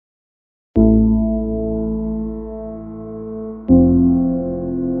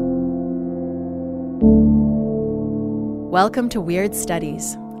Welcome to Weird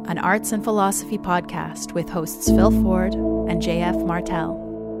Studies, an arts and philosophy podcast with hosts Phil Ford and JF Martel.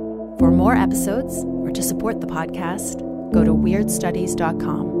 For more episodes or to support the podcast, go to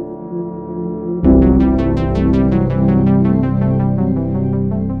weirdstudies.com.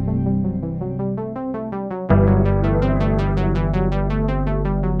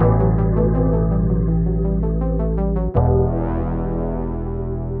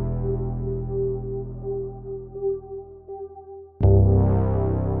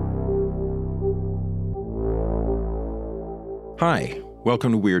 Hi,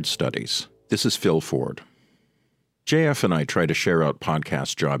 welcome to Weird Studies. This is Phil Ford. JF and I try to share out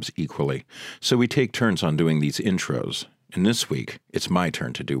podcast jobs equally, so we take turns on doing these intros, and this week it's my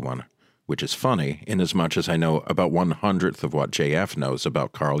turn to do one, which is funny inasmuch as I know about 1/100th of what JF knows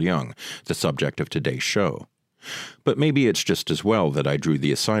about Carl Jung, the subject of today's show. But maybe it's just as well that I drew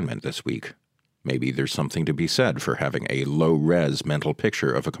the assignment this week. Maybe there's something to be said for having a low-res mental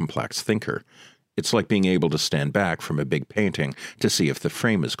picture of a complex thinker. It's like being able to stand back from a big painting to see if the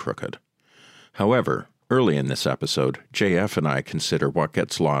frame is crooked. However, early in this episode, JF and I consider what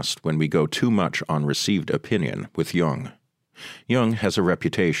gets lost when we go too much on received opinion with Jung. Jung has a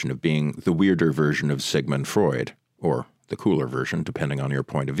reputation of being the weirder version of Sigmund Freud, or the cooler version, depending on your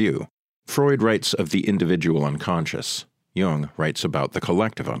point of view. Freud writes of the individual unconscious. Jung writes about the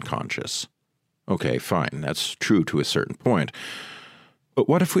collective unconscious. Okay, fine, that's true to a certain point. But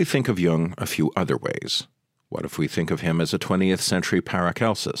what if we think of Jung a few other ways? What if we think of him as a 20th century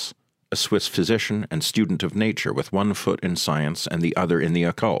Paracelsus, a Swiss physician and student of nature with one foot in science and the other in the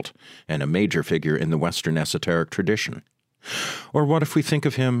occult, and a major figure in the Western esoteric tradition? Or what if we think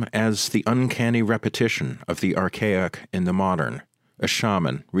of him as the uncanny repetition of the archaic in the modern, a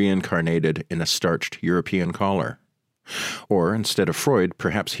shaman reincarnated in a starched European collar? Or, instead of Freud,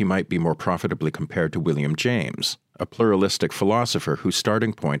 perhaps he might be more profitably compared to William James, a pluralistic philosopher whose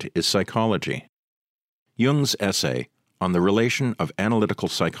starting point is psychology. Jung's essay on the relation of analytical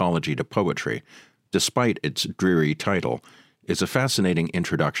psychology to poetry, despite its dreary title, is a fascinating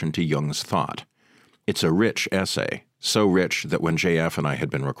introduction to Jung's thought. It's a rich essay, so rich that when JF and I had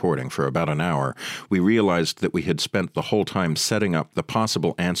been recording for about an hour, we realized that we had spent the whole time setting up the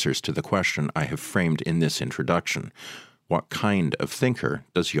possible answers to the question I have framed in this introduction. What kind of thinker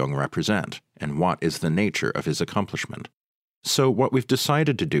does Jung represent, and what is the nature of his accomplishment? So what we've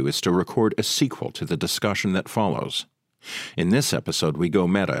decided to do is to record a sequel to the discussion that follows. In this episode, we go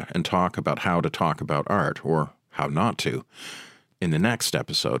meta and talk about how to talk about art, or how not to. In the next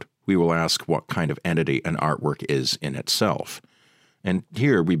episode, we will ask what kind of entity an artwork is in itself. And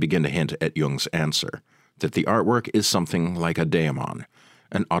here we begin to hint at Jung's answer, that the artwork is something like a daemon,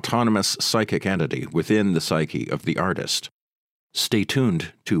 an autonomous psychic entity within the psyche of the artist. Stay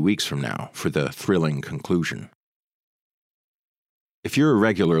tuned 2 weeks from now for the thrilling conclusion. If you're a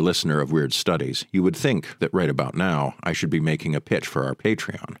regular listener of Weird Studies, you would think that right about now I should be making a pitch for our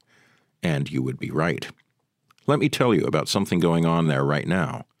Patreon. And you would be right. Let me tell you about something going on there right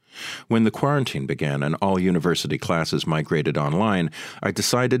now. When the quarantine began and all university classes migrated online, I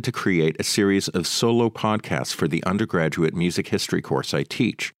decided to create a series of solo podcasts for the undergraduate music history course I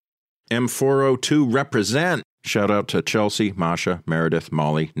teach. M402 represent! Shout out to Chelsea, Masha, Meredith,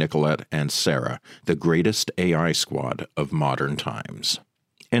 Molly, Nicolette, and Sarah, the greatest AI squad of modern times.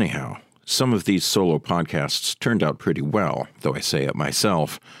 Anyhow, some of these solo podcasts turned out pretty well, though I say it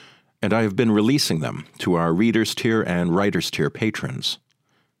myself, and I have been releasing them to our Readers Tier and Writers Tier patrons.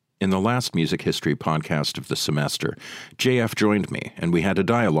 In the last music history podcast of the semester, JF joined me, and we had a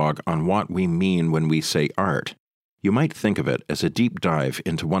dialogue on what we mean when we say art. You might think of it as a deep dive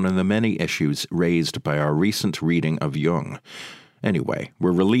into one of the many issues raised by our recent reading of Jung. Anyway,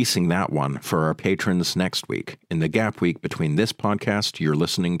 we're releasing that one for our patrons next week, in the gap week between this podcast you're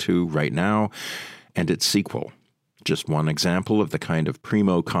listening to right now and its sequel. Just one example of the kind of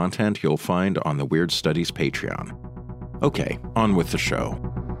primo content you'll find on the Weird Studies Patreon. Okay, on with the show.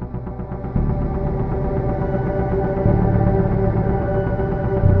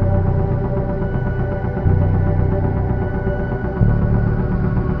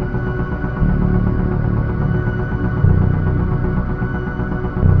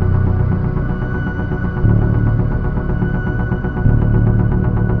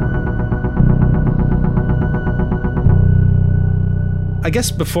 I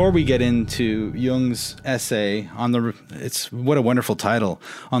guess before we get into Jung's essay on what a wonderful title,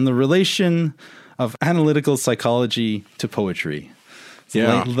 on the relation of analytical psychology to poetry. It's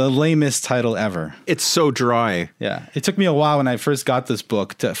the lamest title ever. It's so dry. Yeah. It took me a while when I first got this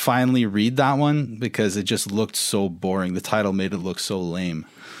book to finally read that one because it just looked so boring. The title made it look so lame.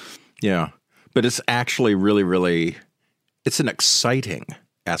 Yeah. But it's actually really, really it's an exciting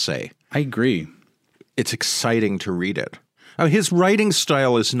essay. I agree. It's exciting to read it. His writing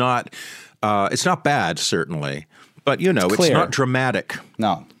style is not, it's not bad, certainly, but it's not dramatic.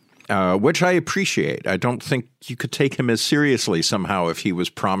 No. Which I appreciate. I don't think you could take him as seriously somehow if he was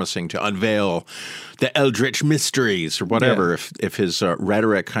promising to unveil the Eldritch Mysteries or whatever, if his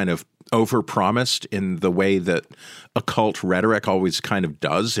rhetoric kind of overpromised in the way that occult rhetoric always kind of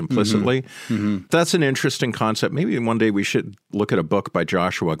does implicitly. That's an interesting concept. Maybe one day we should look at a book by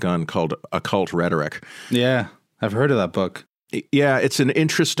Joshua Gunn called Occult Rhetoric. Yeah, I've heard of that book. Yeah, it's an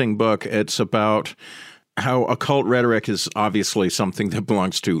interesting book. It's about how occult rhetoric is obviously something that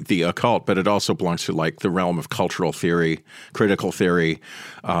belongs to the occult, but it also belongs to like the realm of cultural theory, critical theory.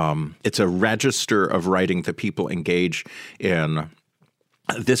 It's a register of writing that people engage in.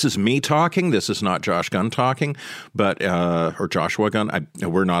 This is me talking. This is not Josh Gunn talking, but or Joshua Gunn.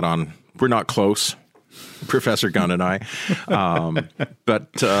 We're not close, Professor Gunn and I.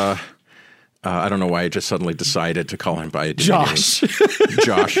 But I don't know why I just suddenly decided to call him by a different name.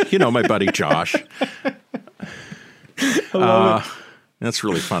 Josh, my buddy Josh. That's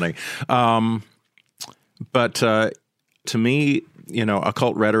really funny. But to me,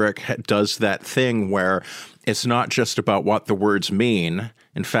 occult rhetoric does that thing where it's not just about what the words mean.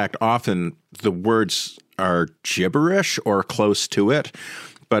 In fact, often the words are gibberish or close to it,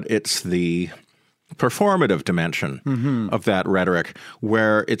 but it's the performative dimension of that rhetoric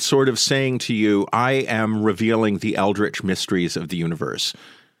where it's sort of saying to you, I am revealing the eldritch mysteries of the universe.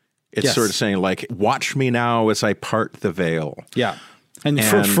 It's sort of saying like, watch me now as I part the veil. Yeah. And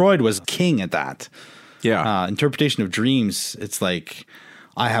Freud was king at that. Yeah. Interpretation of dreams. It's like,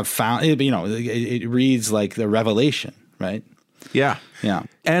 I have found, it reads like the revelation, right? Yeah. Yeah.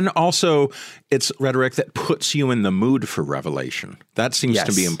 And also it's rhetoric that puts you in the mood for revelation. That seems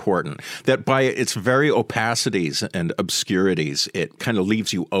to be important. That by its very opacities and obscurities, it kind of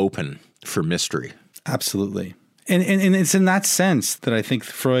leaves you open for mystery. Absolutely. And it's in that sense that I think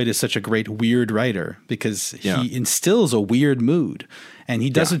Freud is such a great weird writer because he instills a weird mood and he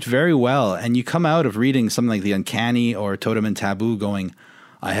does it very well. And you come out of reading something like The Uncanny or Totem and Taboo going,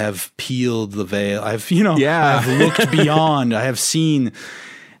 I have peeled the veil. I have looked beyond. I have seen.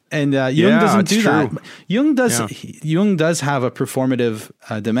 And Jung doesn't do that. Jung does. Jung does have a performative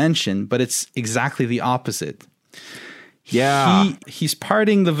dimension, but it's exactly the opposite. Yeah. He's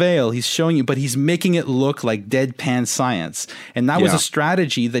parting the veil. He's showing you, but he's making it look like deadpan science. And that was a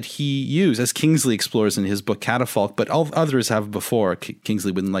strategy that he used, as Kingsley explores in his book Catafalque, but others have before.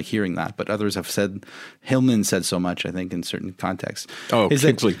 Kingsley wouldn't like hearing that, but others have said, Hillman said so much, I think, in certain contexts. Oh,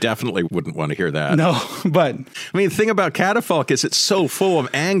 Kingsley definitely wouldn't want to hear that. No, but... I mean, the thing about Catafalque is it's so full of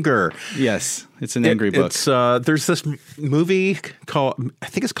anger. Yes, it's an angry book. There's this movie called, I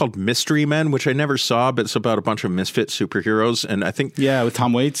think it's called Mystery Men, which I never saw, but it's about a bunch of misfit superheroes. And I think... Yeah, with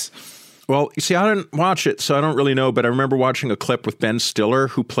Tom Waits. Well, you see, I didn't watch it, so I don't really know, but I remember watching a clip with Ben Stiller,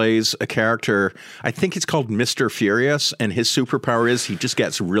 who plays a character, I think it's called Mr. Furious, and his superpower is he just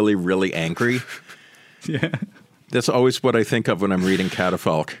gets really, really angry. Yeah. That's always what I think of when I'm reading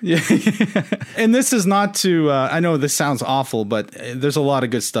Catafalque. Yeah. And this is not to, I know this sounds awful, but there's a lot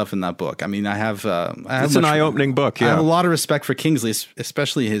of good stuff in that book. I mean, it's an eye-opening book, yeah. I have a lot of respect for Kingsley,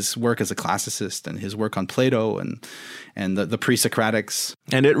 especially his work as a classicist and his work on Plato and the pre-Socratics.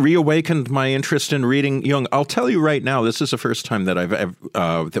 And it reawakened my interest in reading Jung. I'll tell you right now, this is the first time that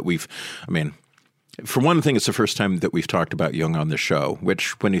for one thing, it's the first time that we've talked about Jung on the show,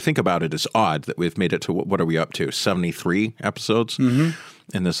 which when you think about it is odd that we've made it to, what are we up to, 73 episodes? Mm-hmm.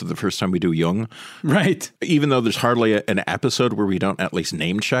 And this is the first time we do Jung. Right. Even though there's hardly an episode where we don't at least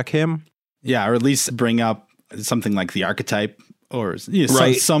name check him. Yeah, or at least bring up something like the archetype or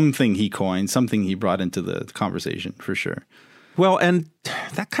something he coined, something he brought into the conversation for sure. Well, and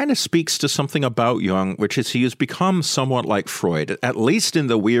that kind of speaks to something about Jung, which is he has become somewhat like Freud, at least in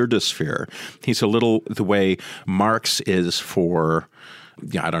the weirdosphere. He's a little the way Marx is for,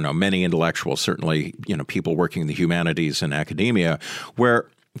 I don't know, many intellectuals, certainly, people working in the humanities and academia, where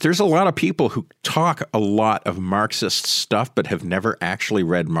there's a lot of people who talk a lot of Marxist stuff but have never actually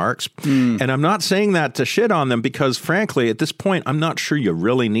read Marx. And I'm not saying that to shit on them because, frankly, at this point, I'm not sure you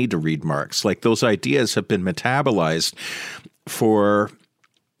really need to read Marx. Like, those ideas have been metabolized for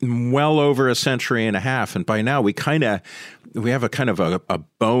well over a century and a half. And by now we have a kind of a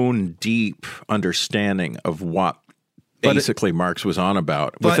bone deep understanding of what basically Marx was on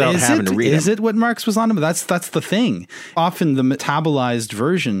about without having to read it. Is it what Marx was on about? That's the thing. Often the metabolized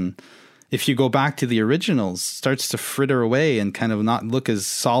version if you go back to the originals, starts to fritter away and kind of not look as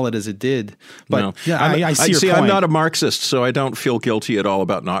solid as it did. But No. yeah, I see your point. I'm not a Marxist, so I don't feel guilty at all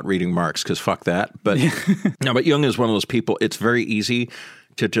about not reading Marx, because fuck that. But no, but Jung is one of those people. It's very easy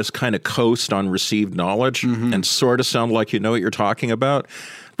to just kind of coast on received knowledge and sort of sound like you know what you're talking about,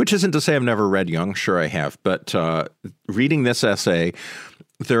 which isn't to say I've never read Jung. Sure, I have. But reading this essay,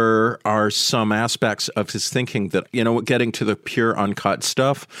 there are some aspects of his thinking that, getting to the pure uncut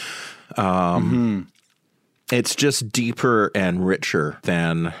stuff, it's just deeper and richer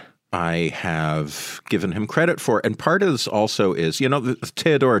than I have given him credit for. And part of this also is,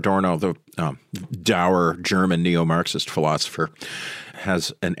 Theodor Adorno, the dour German neo-Marxist philosopher,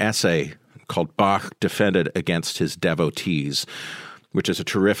 has an essay called Bach Defended Against His Devotees, which is a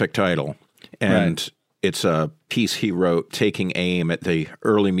terrific title. And it's a piece he wrote taking aim at the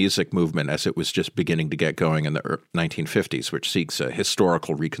early music movement as it was just beginning to get going in the 1950s, which seeks a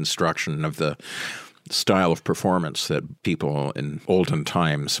historical reconstruction of the style of performance that people in olden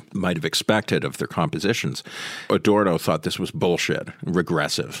times might have expected of their compositions. Adorno thought this was bullshit,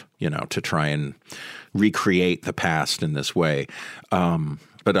 regressive, to try and recreate the past in this way.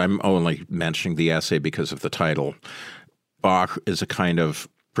 But I'm only mentioning the essay because of the title. Bach is a kind of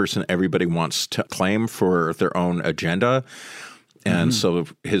person everybody wants to claim for their own agenda. And so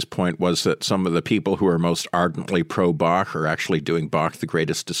his point was that some of the people who are most ardently pro-Bach are actually doing Bach the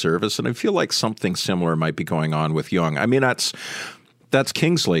greatest disservice. And I feel like something similar might be going on with Jung. I mean, that's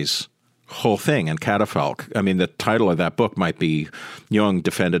Kingsley's whole thing in Catafalque. I mean, the title of that book might be Jung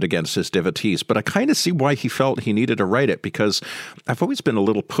Defended Against His Devotees, but I kind of see why he felt he needed to write it, because I've always been a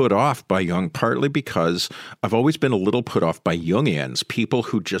little put off by Jung, partly because I've always been a little put off by Jungians, people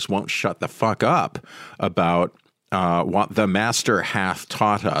who just won't shut the fuck up about what the master hath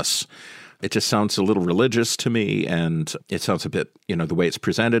taught us. It just sounds a little religious to me, and it sounds a bit, the way it's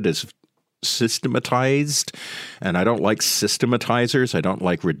presented is systematized, and I don't like systematizers. I don't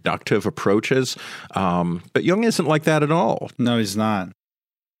like reductive approaches. But Jung isn't like that at all. No, he's not.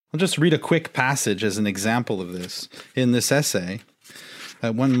 I'll just read a quick passage as an example of this. In this essay,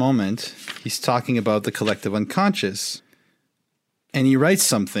 at one moment, he's talking about the collective unconscious, and he writes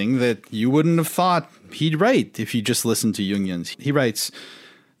something that you wouldn't have thought he'd write if you just listened to Jungians. He writes,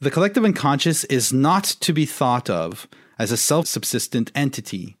 "The collective unconscious is not to be thought of as a self-subsistent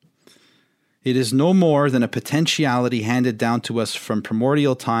entity. It is no more than a potentiality handed down to us from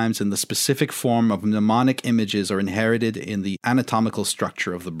primordial times in the specific form of mnemonic images or inherited in the anatomical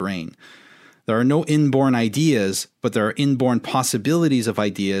structure of the brain. There are no inborn ideas, but there are inborn possibilities of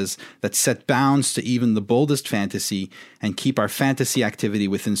ideas that set bounds to even the boldest fantasy and keep our fantasy activity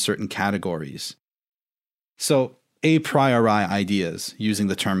within certain categories." So, a priori ideas, using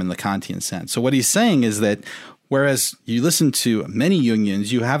the term in the Kantian sense. So what he's saying is that whereas you listen to many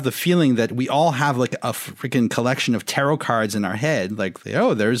Jungians, you have the feeling that we all have like a freaking collection of tarot cards in our head. Like,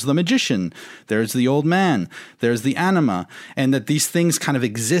 there's the magician, there's the old man, there's the anima, and that these things kind of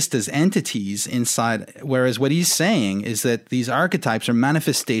exist as entities inside. Whereas what he's saying is that these archetypes are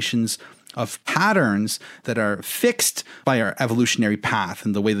manifestations of patterns that are fixed by our evolutionary path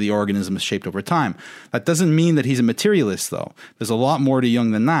and the way the organism is shaped over time. That doesn't mean that he's a materialist, though. There's a lot more to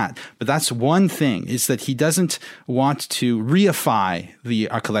Jung than that. But that's one thing, is that he doesn't want to reify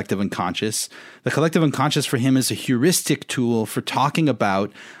our collective unconscious. The collective unconscious for him is a heuristic tool for talking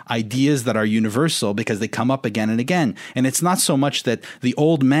about ideas that are universal because they come up again and again. And it's not so much that the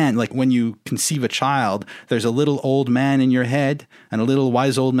old man, like when you conceive a child, there's a little old man in your head and a little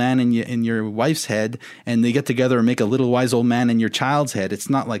wise old man in your wife's head, and they get together and make a little wise old man in your child's head. It's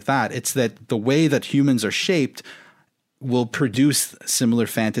not like that. It's that the way that humans are shaped will produce similar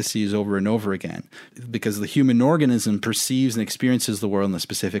fantasies over and over again, because the human organism perceives and experiences the world in a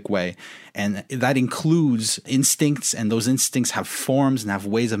specific way. And that includes instincts, and those instincts have forms and have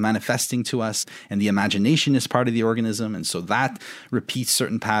ways of manifesting to us. And the imagination is part of the organism. And so that repeats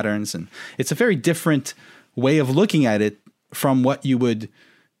certain patterns. And it's a very different way of looking at it from what you would,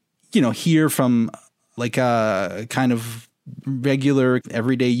 hear from like a kind of regular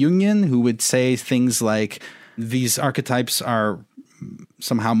everyday Jungian who would say things like, these archetypes are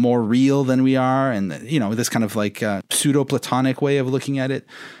somehow more real than we are, and this kind of like pseudo-Platonic way of looking at it.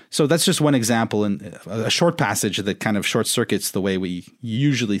 So that's just one example, and a short passage that kind of short circuits the way we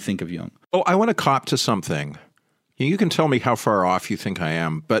usually think of Jung. Oh, I want to cop to something. You can tell me how far off you think I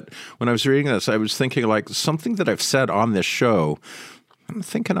am, but when I was reading this, I was thinking like something that I've said on this show, I'm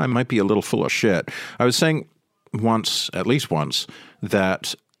thinking I might be a little full of shit. I was saying at least once,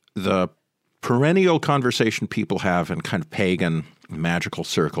 that the perennial conversation people have in kind of pagan magical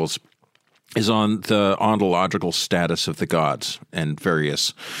circles is on the ontological status of the gods and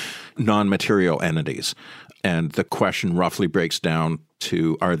various non-material entities. And the question roughly breaks down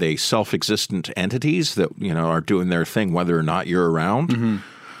to, are they self-existent entities that, are doing their thing whether or not you're around?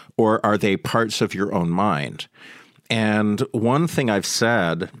 Or are they parts of your own mind? And one thing I've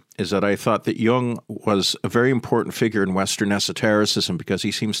said is that I thought that Jung was a very important figure in Western esotericism because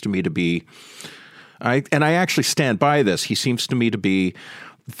he seems to me to be, I actually stand by this, he seems to me to be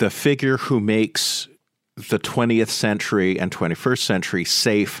the figure who makes the 20th century and 21st century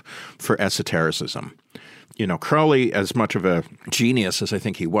safe for esotericism. Crowley, as much of a genius as I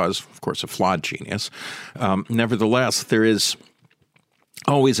think he was, of course a flawed genius, nevertheless, there is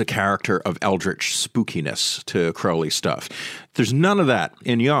always a character of eldritch spookiness to Crowley stuff. There's none of that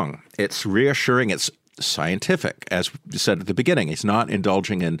in Jung. It's reassuring. It's scientific. As we said at the beginning, he's not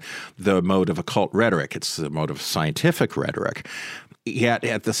indulging in the mode of occult rhetoric. It's the mode of scientific rhetoric. Yet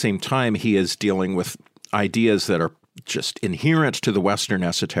at the same time, he is dealing with ideas that are just inherent to the Western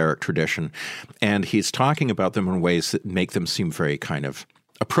esoteric tradition. And he's talking about them in ways that make them seem very kind of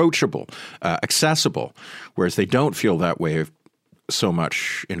approachable, accessible, whereas they don't feel that way so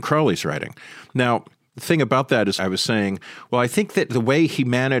much in Crowley's writing. Now, the thing about that is I was saying, well, I think that the way he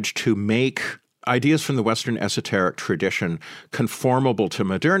managed to make ideas from the Western esoteric tradition conformable to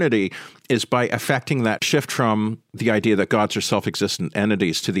modernity is by affecting that shift from the idea that gods are self-existent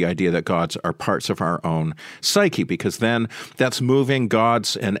entities to the idea that gods are parts of our own psyche, because then that's moving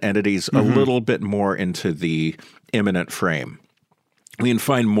gods and entities a little bit more into the immanent frame. We can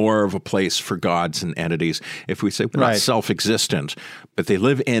find more of a place for gods and entities if we say we're not self-existent, but they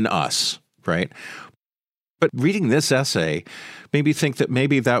live in us, right? But reading this essay made me think that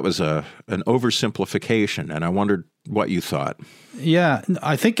maybe that was an oversimplification, and I wondered what you thought. Yeah,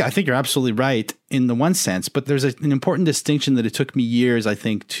 I think you're absolutely right in the one sense, but there's an important distinction that it took me years, I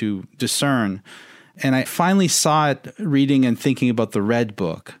think, to discern. And I finally saw it reading and thinking about the Red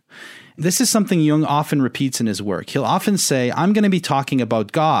Book. This is something Jung often repeats in his work. He'll often say, I'm going to be talking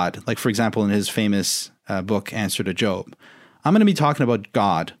about God, like, for example, in his famous book, Answer to Job. I'm going to be talking about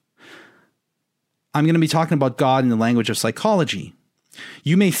God. I'm going to be talking about God in the language of psychology.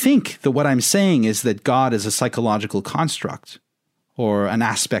 You may think that what I'm saying is that God is a psychological construct or an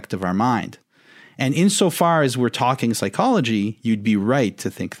aspect of our mind. And insofar as we're talking psychology, you'd be right to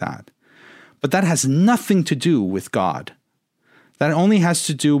think that. But that has nothing to do with God. That only has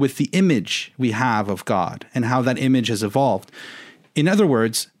to do with the image we have of God and how that image has evolved. In other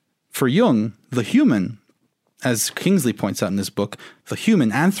words, for Jung, the human, as Kingsley points out in this book, the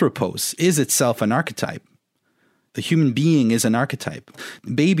human anthropos is itself an archetype. The human being is an archetype.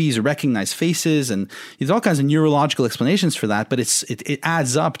 Babies recognize faces, and there's all kinds of neurological explanations for that, but it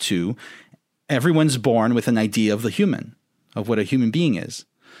adds up to everyone's born with an idea of the human, of what a human being is.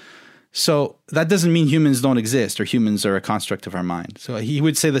 So that doesn't mean humans don't exist or humans are a construct of our mind. So he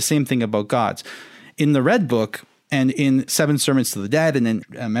would say the same thing about gods. In the Red Book and in Seven Sermons to the Dead and in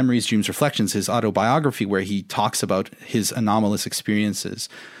Memories, Dreams, Reflections, his autobiography where he talks about his anomalous experiences,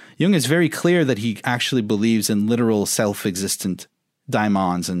 Jung is very clear that he actually believes in literal self-existent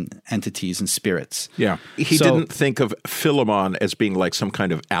daimons and entities and spirits. Yeah. He didn't think of Philemon as being like some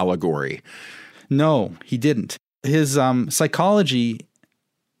kind of allegory. No, he didn't. His psychology,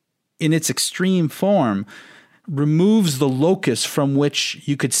 in its extreme form, removes the locus from which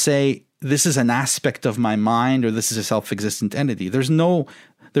you could say, this is an aspect of my mind or this is a self-existent entity. There's no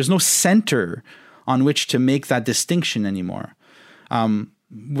center on which to make that distinction anymore.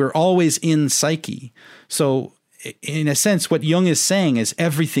 We're always in psyche. So in a sense, what Jung is saying is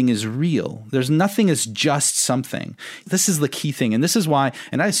everything is real. There's nothing is just something. This is the key thing. And this is why,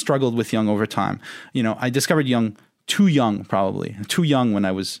 and I struggled with Jung over time. I discovered Jung too young when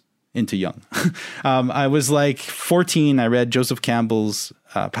I was into Jung. I was like 14. I read Joseph Campbell's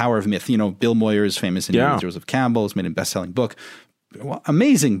Power of Myth. Bill Moyer's famous interview with Joseph Campbell. It's made a best-selling book.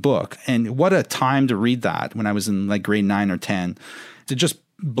 Amazing book. And what a time to read that when I was in like grade 9 or 10. It just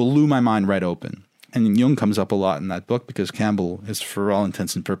blew my mind right open. And Jung comes up a lot in that book because Campbell is, for all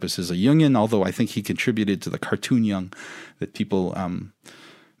intents and purposes, a Jungian, although I think he contributed to the cartoon Jung that people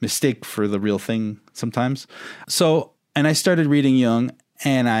mistake for the real thing sometimes. So, and I started reading Jung,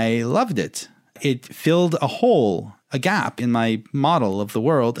 and I loved it. It filled a gap in my model of the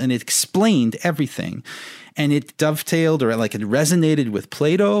world, and it explained everything. And it dovetailed, or like it resonated with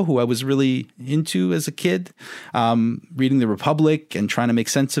Plato, who I was really into as a kid, reading The Republic and trying to make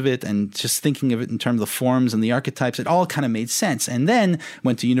sense of it and just thinking of it in terms of the forms and the archetypes. It all kind of made sense. And then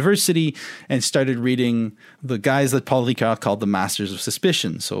went to university and started reading the guys that Paul Ricoeur called the masters of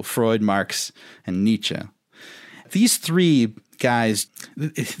suspicion. So Freud, Marx, and Nietzsche. These three guys,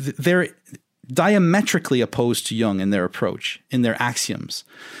 diametrically opposed to Jung in their approach, in their axioms.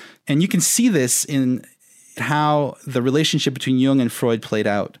 And you can see this in how the relationship between Jung and Freud played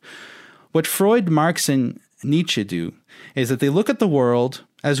out. What Freud, Marx, and Nietzsche do is that they look at the world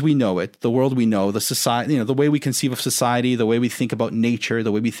as we know it, the world we know, the society, the way we conceive of society, the way we think about nature,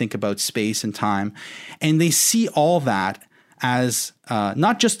 the way we think about space and time, and they see all that as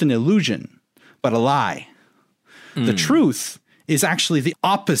not just an illusion, but a lie. The truth is actually the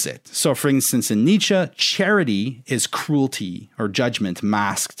opposite. So, for instance, in Nietzsche, charity is cruelty or judgment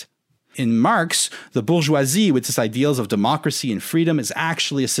masked. In Marx, the bourgeoisie, with its ideals of democracy and freedom, is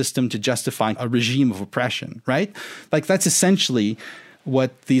actually a system to justify a regime of oppression, right? Like, that's essentially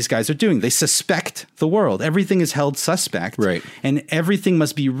what these guys are doing. They suspect the world. Everything is held suspect. Right. And everything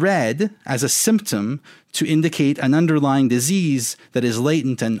must be read as a symptom to indicate an underlying disease that is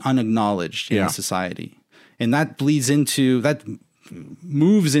latent and unacknowledged in society. And that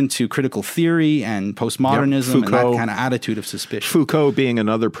moves into critical theory and postmodernism and that kind of attitude of suspicion. Foucault being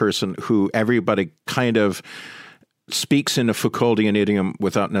another person who everybody kind of speaks in a Foucauldian idiom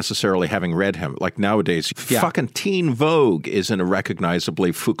without necessarily having read him. Like nowadays, fucking Teen Vogue is in a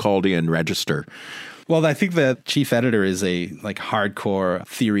recognizably Foucauldian register. Well, I think the chief editor is a hardcore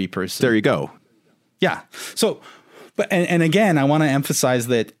theory person. There you go. Yeah. So, and again, I want to emphasize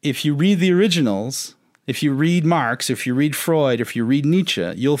that if you read the originals, if you read Marx, if you read Freud, if you read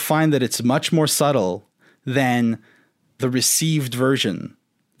Nietzsche, you'll find that it's much more subtle than the received version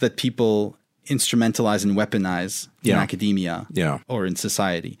that people instrumentalize and weaponize in academia or in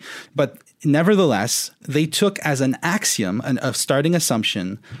society. But nevertheless, they took as an axiom, a starting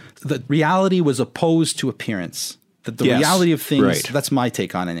assumption, that reality was opposed to appearance. That the reality of things, that's my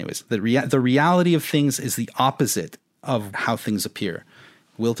take on it anyways, the reality of things is the opposite of how things appear.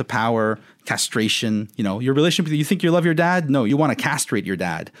 Will to power, castration, your relationship, you think you love your dad? No, you want to castrate your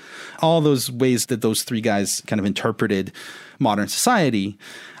dad. All those ways that those three guys kind of interpreted modern society.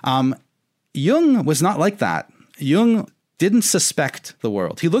 Jung was not like that. Jung didn't suspect the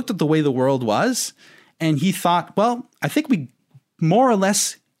world. He looked at the way the world was and he thought, well, I think we more or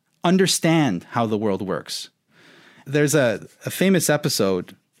less understand how the world works. There's a famous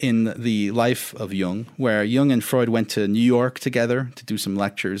episode in the life of Jung where Jung and Freud went to New York together to do some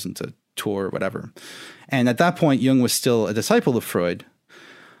lectures and to tour or whatever. And at that point, Jung was still a disciple of Freud.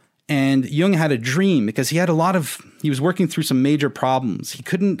 And Jung had a dream because he was working through some major problems. He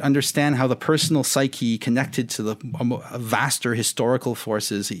couldn't understand how the personal psyche connected to the vaster historical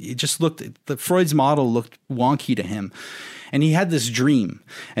forces. He just Freud's model looked wonky to him. And he had this dream.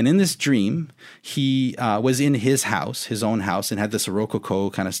 And in this dream, he was in his house, his own house, and had this Rococo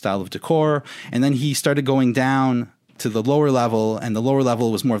kind of style of decor. And then he started going down to the lower level, and the lower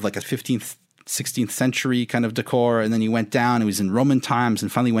level was more of like a 15th 16th century kind of decor. And then he went down, it was in Roman times,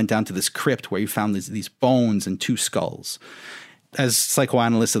 and finally went down to this crypt where he found these bones and two skulls. As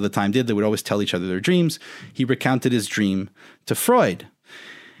psychoanalysts of the time did, they would always tell each other their dreams. He recounted his dream to Freud.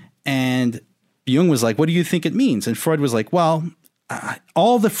 And Jung was like, what do you think it means? And Freud was like, well,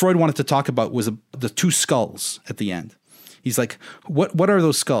 all that Freud wanted to talk about was the two skulls at the end. He's like, what are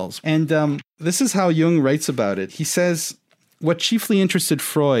those skulls? And this is how Jung writes about it. He says, what chiefly interested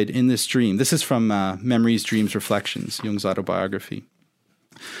Freud in this dream, this is from Memories, Dreams, Reflections, Jung's autobiography.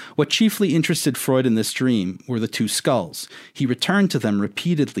 What chiefly interested Freud in this dream were the two skulls. He returned to them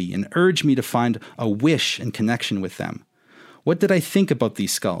repeatedly and urged me to find a wish in connection with them. What did I think about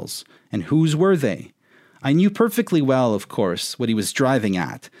these skulls? And whose were they? I knew perfectly well, of course, what he was driving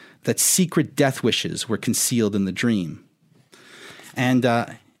at, that secret death wishes were concealed in the dream. And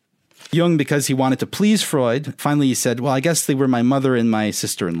Jung, because he wanted to please Freud, finally he said, well, I guess they were my mother and my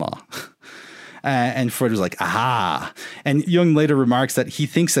sister-in-law. And Freud was like, aha. And Jung later remarks that he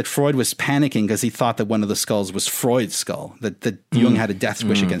thinks that Freud was panicking because he thought that one of the skulls was Freud's skull, that Jung had a death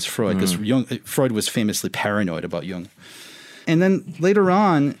wish against Freud, because Freud was famously paranoid about Jung. And then later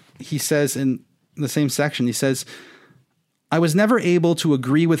on, he says in the same section, he says, I was never able to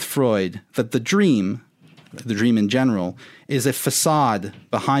agree with Freud that the dream in general, is a facade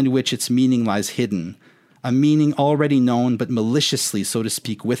behind which its meaning lies hidden, a meaning already known but maliciously, so to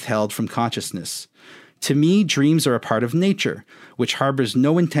speak, withheld from consciousness. To me, dreams are a part of nature, which harbors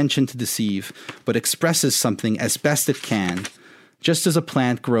no intention to deceive, but expresses something as best it can, just as a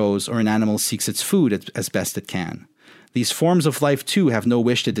plant grows or an animal seeks its food as best it can. These forms of life, too, have no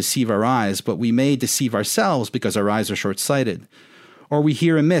wish to deceive our eyes, but we may deceive ourselves because our eyes are short-sighted. Or we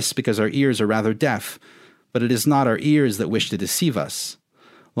hear amiss because our ears are rather deaf, but it is not our ears that wish to deceive us.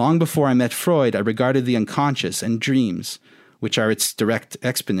 Long before I met Freud, I regarded the unconscious and dreams, which are its direct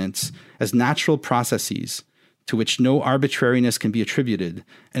exponents, as natural processes to which no arbitrariness can be attributed,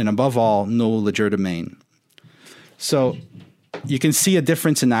 and above all, no legerdemain. So you can see a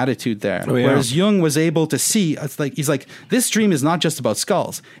difference in attitude there. Oh, yeah. Whereas Jung was able to see, he's like, this dream is not just about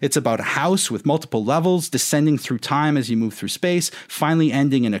skulls. It's about a house with multiple levels, descending through time as you move through space, finally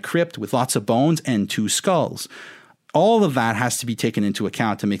ending in a crypt with lots of bones and 2 skulls. All of that has to be taken into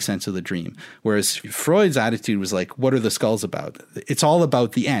account to make sense of the dream. Whereas Freud's attitude was like, what are the skulls about? It's all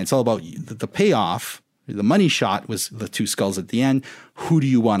about the end. It's all about the payoff. The money shot was the 2 skulls at the end. Who do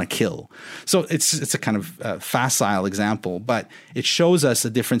you want to kill? So it's a kind of facile example, but it shows us a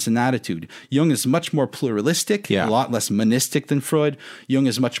difference in attitude. Jung is much more pluralistic, a lot less monistic than Freud. Jung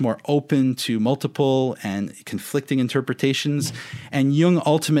is much more open to multiple and conflicting interpretations. And Jung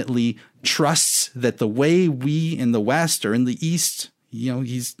ultimately trusts that the way we in the West or in the East,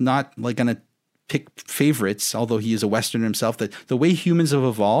 he's not like going to pick favorites, although he is a Westerner himself, that the way humans have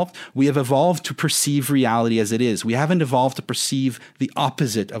evolved, we have evolved to perceive reality as it is. We haven't evolved to perceive the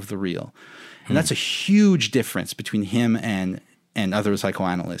opposite of the real. And that's a huge difference between him and other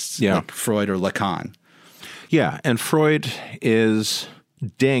psychoanalysts like Freud or Lacan. Yeah, and Freud is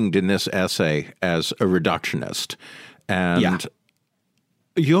dinged in this essay as a reductionist. And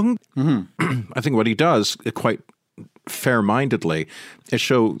Jung, I think what he does quite fair-mindedly is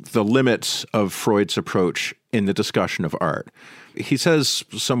show the limits of Freud's approach in the discussion of art. He says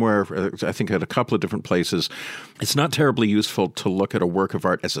somewhere, I think at a couple of different places, it's not terribly useful to look at a work of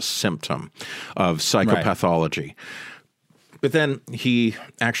art as a symptom of psychopathology. Right. But then he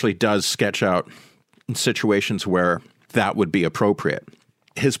actually does sketch out situations where that would be appropriate.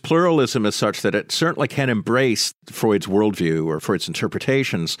 His pluralism is such that it certainly can embrace Freud's worldview or Freud's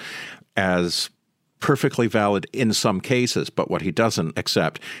interpretations as perfectly valid in some cases, but what he doesn't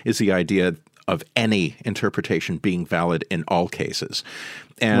accept is the idea of any interpretation being valid in all cases.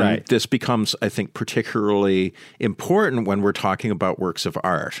 And this becomes, I think, particularly important when we're talking about works of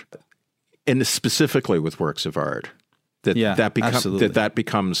art, and specifically with works of art. That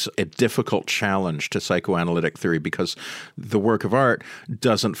becomes a difficult challenge to psychoanalytic theory because the work of art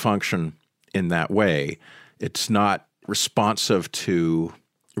doesn't function in that way. It's not responsive to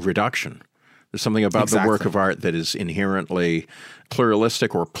reduction. There's something about the work of art that is inherently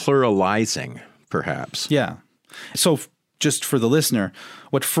pluralistic or pluralizing, perhaps. Yeah. So just for the listener,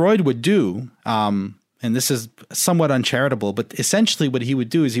 what Freud would do, and this is somewhat uncharitable, but essentially what he would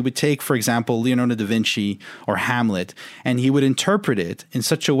do is he would take, for example, Leonardo da Vinci or Hamlet, and he would interpret it in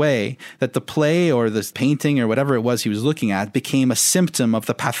such a way that the play or the painting or whatever it was he was looking at became a symptom of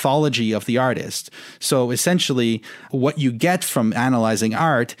the pathology of the artist. So essentially what you get from analyzing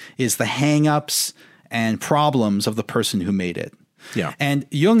art is the hang-ups and problems of the person who made it. Yeah. And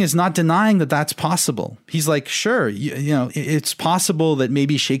Jung is not denying that that's possible. He's like, sure, it's possible that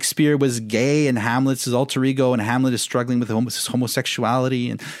maybe Shakespeare was gay and Hamlet's his alter ego and Hamlet is struggling with his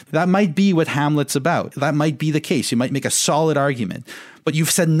homosexuality. And that might be what Hamlet's about. That might be the case. You might make a solid argument. But you've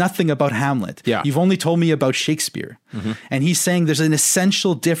said nothing about Hamlet. Yeah. You've only told me about Shakespeare. Mm-hmm. And he's saying there's an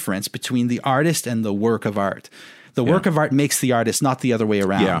essential difference between the artist and the work of art. The work of art makes the artist, not the other way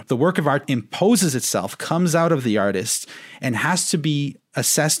around. Yeah. The work of art imposes itself, comes out of the artist, and has to be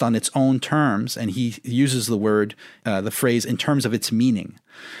assessed on its own terms. And he uses the phrase, in terms of its meaning.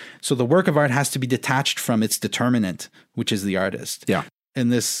 So the work of art has to be detached from its determinant, which is the artist. Yeah. In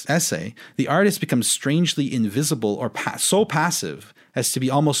this essay, the artist becomes strangely invisible or so passive as to be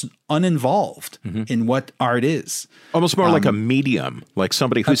almost uninvolved in what art is. Almost more like a medium, like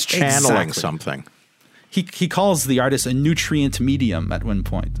somebody who's channeling something. He calls the artist a nutrient medium at one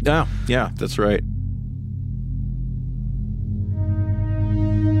point. Yeah, that's right.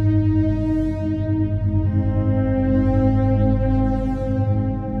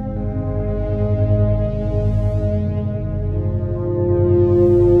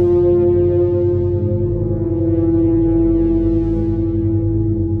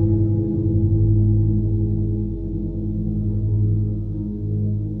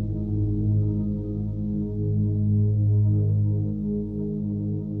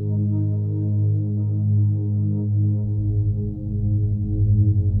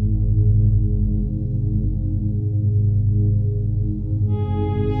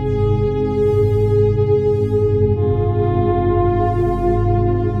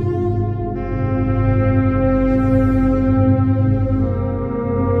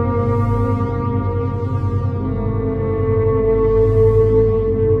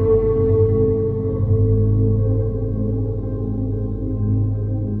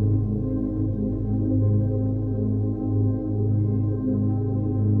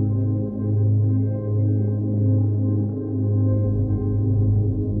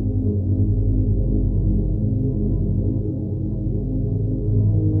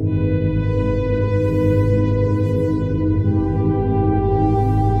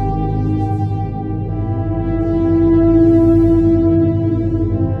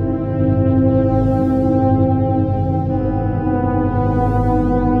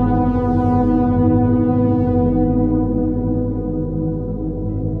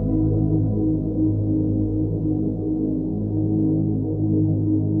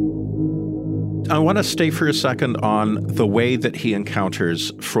 I want to stay for a second on the way that he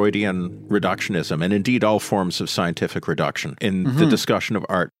encounters Freudian reductionism, and indeed all forms of scientific reduction in the discussion of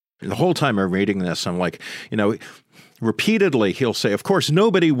art. The whole time I'm reading this, I'm like, repeatedly he'll say, of course,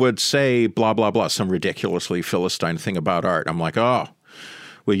 nobody would say blah, blah, blah, some ridiculously Philistine thing about art. I'm like, oh,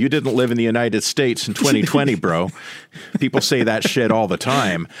 well, you didn't live in the United States in 2020, bro. People say that shit all the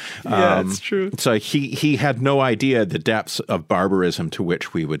time. Yeah, it's true. So he had no idea the depths of barbarism to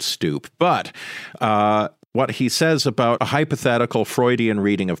which we would stoop. But what he says about a hypothetical Freudian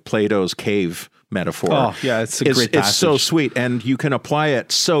reading of Plato's cave metaphor. Oh, yeah, it's a great passage. It's so sweet, and you can apply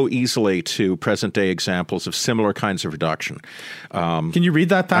it so easily to present-day examples of similar kinds of reduction. Can you read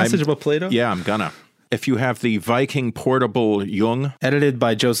that passage about Plato? Yeah, I'm gonna. If you have the Viking Portable Jung, edited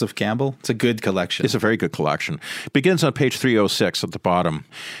by Joseph Campbell, it's a good collection. It's a very good collection. It begins on page 306 at the bottom.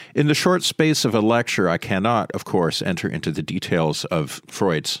 In the short space of a lecture, I cannot, of course, enter into the details of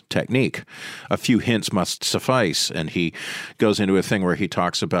Freud's technique. A few hints must suffice, and he goes into a thing where he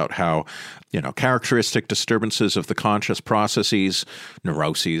talks about how, characteristic disturbances of the conscious processes,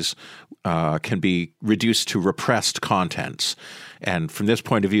 neuroses, can be reduced to repressed contents. And from this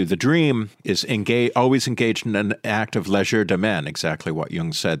point of view, the dream is always engaged in an act of legerdemain, exactly what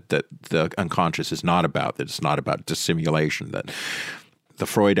Jung said that the unconscious is not about, that it's not about dissimulation, that the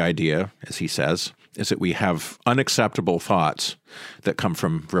Freud idea, as he says, is that we have unacceptable thoughts that come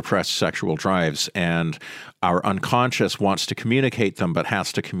from repressed sexual drives, and our unconscious wants to communicate them, but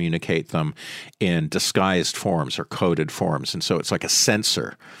has to communicate them in disguised forms or coded forms. And so it's like a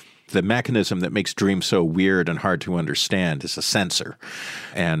censor. The mechanism that makes dreams so weird and hard to understand is a censor.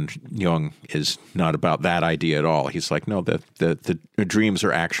 And Jung is not about that idea at all. He's like, no, the dreams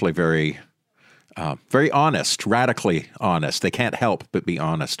are actually very honest, radically honest. They can't help but be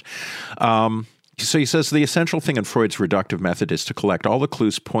honest. So he says the essential thing in Freud's reductive method is to collect all the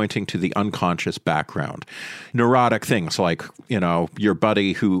clues pointing to the unconscious background. Neurotic things like, your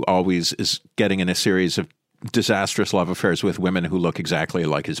buddy who always is getting in a series of disastrous love affairs with women who look exactly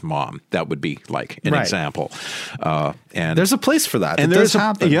like his mom. That would be like an example. And there's a place for that. And there's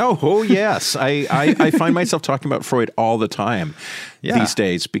happen. Yes. I find myself talking about Freud all the time these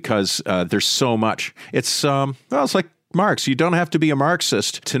days because there's so much. It's like Marx. You don't have to be a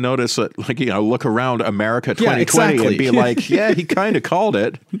Marxist to notice that, look around America 2020 and be like, he kind of called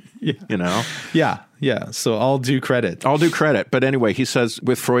it, Yeah. So I'll do credit. But anyway, he says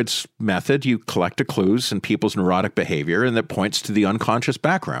with Freud's method, you collect the clues in people's neurotic behavior and that points to the unconscious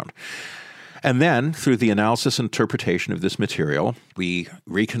background. And then, through the analysis and interpretation of this material, we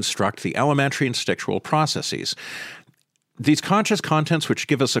reconstruct the elementary instinctual processes. These conscious contents which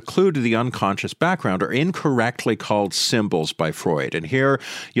give us a clue to the unconscious background are incorrectly called symbols by Freud. And here,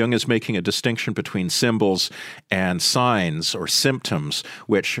 Jung is making a distinction between symbols and signs or symptoms,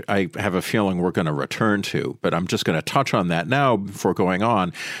 which I have a feeling we're going to return to. But I'm just going to touch on that now before going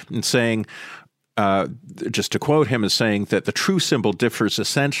on and saying, just to quote him, as saying that the true symbol differs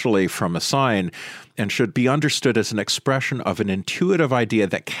essentially from a sign and should be understood as an expression of an intuitive idea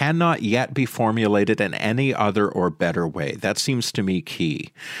that cannot yet be formulated in any other or better way. That seems to me key.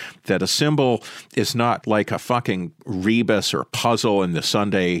 That a symbol is not like a fucking rebus or puzzle in the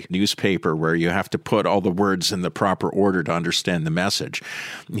Sunday newspaper where you have to put all the words in the proper order to understand the message.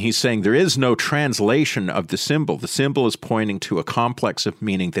 He's saying there is no translation of the symbol. The symbol is pointing to a complex of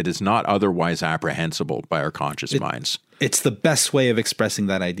meaning that is not otherwise apprehensible by our conscious minds. It's the best way of expressing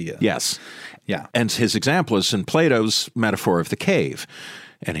that idea. Yes. Yeah. And his example is in Plato's metaphor of the cave.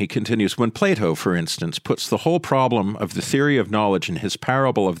 And he continues, when Plato, for instance, puts the whole problem of the theory of knowledge in his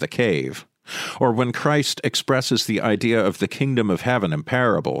parable of the cave, or when Christ expresses the idea of the kingdom of heaven in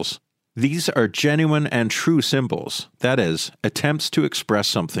parables, these are genuine and true symbols, that is, attempts to express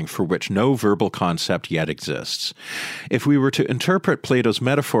something for which no verbal concept yet exists. If we were to interpret Plato's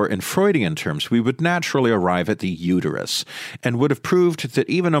metaphor in Freudian terms, we would naturally arrive at the uterus, and would have proved that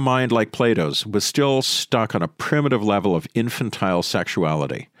even a mind like Plato's was still stuck on a primitive level of infantile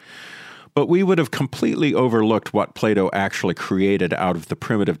sexuality. But we would have completely overlooked what Plato actually created out of the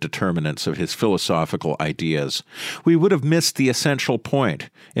primitive determinants of his philosophical ideas. We would have missed the essential point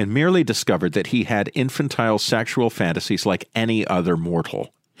and merely discovered that he had infantile sexual fantasies like any other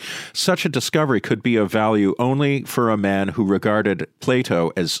mortal. Such a discovery could be of value only for a man who regarded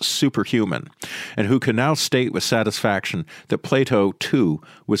Plato as superhuman, and who can now state with satisfaction that Plato, too,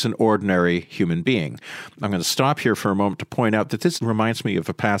 was an ordinary human being. I'm going to stop here for a moment to point out that this reminds me of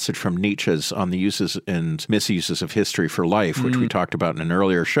a passage from Nietzsche's on the uses and misuses of history for life, which we talked about in an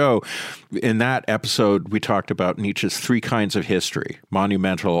earlier show. In that episode, we talked about Nietzsche's three kinds of history: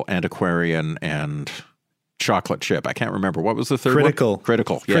 monumental, antiquarian, and chocolate chip. I can't remember. What was the third Critical. one?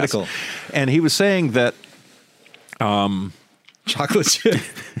 Critical. Yes. Critical. And he was saying that chocolate chip.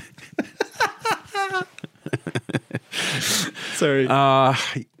 Sorry.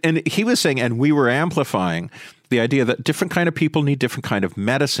 And he was saying, and we were amplifying the idea that different kind of people need different kind of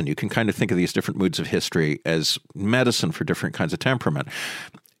medicine. You can kind of think of these different moods of history as medicine for different kinds of temperament.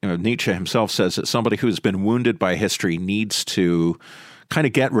 Nietzsche himself says that somebody who has been wounded by history needs to kind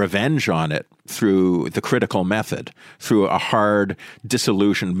of get revenge on it through the critical method, through a hard,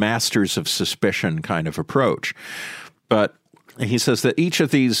 disillusioned, masters of suspicion kind of approach. But he says that each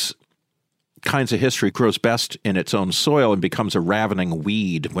of these kinds of history grows best in its own soil and becomes a ravening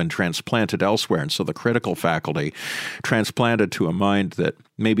weed when transplanted elsewhere. And so the critical faculty, transplanted to a mind that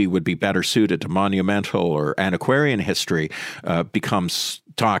maybe would be better suited to monumental or antiquarian history, becomes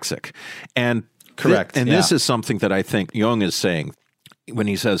toxic. And correct. This is something that I think Jung is saying when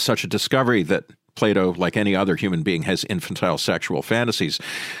he says such a discovery that Plato, like any other human being, has infantile sexual fantasies.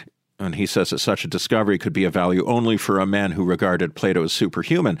 And he says that such a discovery could be of value only for a man who regarded Plato as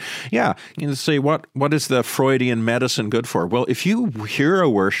superhuman. Yeah, you say, what is the Freudian medicine good for? Well, if you hero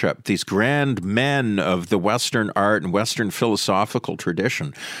worship these grand men of the Western art and Western philosophical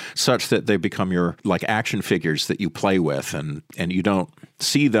tradition, such that they become your like action figures that you play with, and you don't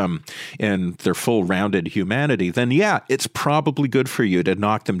see them in their full rounded humanity, then yeah, it's probably good for you to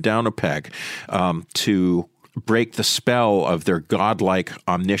knock them down a peg, to break the spell of their godlike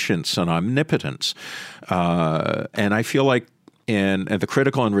omniscience and omnipotence. And I feel like in the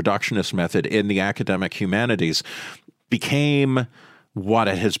critical and reductionist method in the academic humanities became what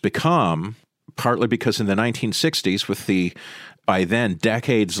it has become, partly because in the 1960s, with the by then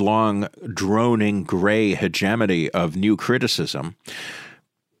decades-long droning gray hegemony of new criticism,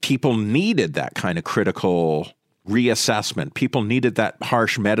 people needed that kind of critical reassessment. People needed that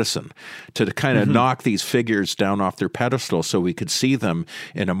harsh medicine to kind of knock these figures down off their pedestal so we could see them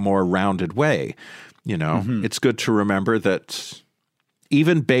in a more rounded way. You know, it's good to remember that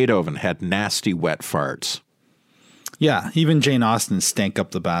even Beethoven had nasty wet farts. Yeah, even Jane Austen stank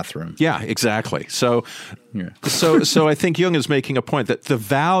up the bathroom. Yeah, exactly. So I think Jung is making a point that the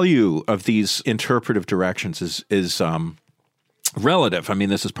value of these interpretive directions is relative. I mean,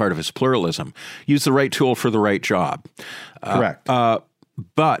 this is part of his pluralism. Use the right tool for the right job. Correct.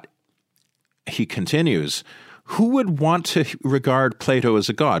 But he continues, who would want to regard Plato as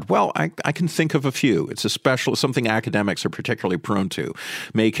a god? Well, I can think of a few. It's something academics are particularly prone to,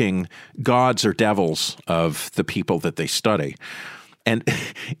 making gods or devils of the people that they study. And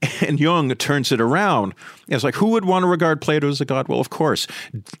Jung turns it around. It's like, who would want to regard Plato as a god? Well, of course,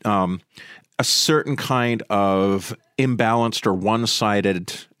 a certain kind of imbalanced or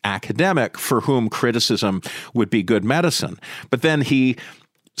one-sided academic for whom criticism would be good medicine. But then he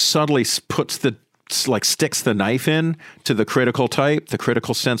subtly sticks the knife in to the critical type, the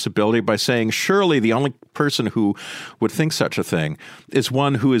critical sensibility, by saying, surely the only person who would think such a thing is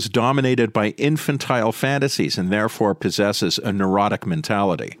one who is dominated by infantile fantasies and therefore possesses a neurotic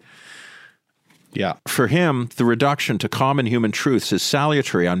mentality. Yeah. For him, the reduction to common human truths is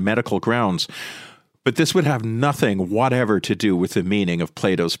salutary on medical grounds, but this would have nothing whatever to do with the meaning of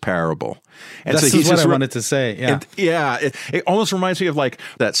Plato's parable. And this is what I wanted to say. Yeah. It almost reminds me of like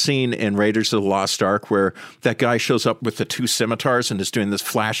that scene in Raiders of the Lost Ark where that guy shows up with the two scimitars and is doing this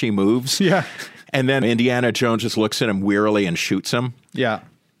flashy moves. Yeah. And then Indiana Jones just looks at him wearily and shoots him. Yeah.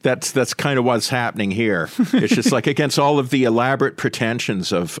 That's kind of what's happening here. It's just like against all of the elaborate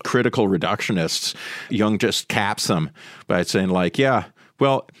pretensions of critical reductionists, Jung just caps them by saying like, yeah,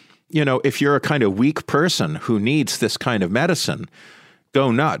 well, you know, if you're a kind of weak person who needs this kind of medicine,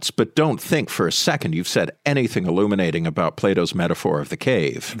 go nuts, but don't think for a second you've said anything illuminating about Plato's metaphor of the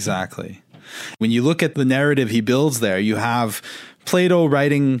cave. Exactly. When you look at the narrative he builds there, you have Plato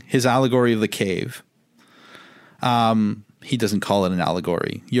writing his allegory of the cave. He doesn't call it an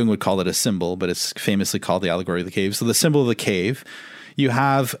allegory. Jung would call it a symbol, but it's famously called the allegory of the cave. So the symbol of the cave, you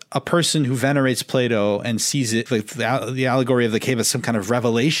have a person who venerates Plato and sees it, the allegory of the cave, as some kind of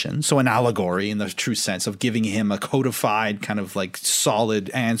revelation. So an allegory in the true sense of giving him a codified kind of like solid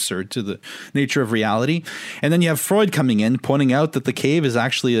answer to the nature of reality. And then you have Freud coming in, pointing out that the cave is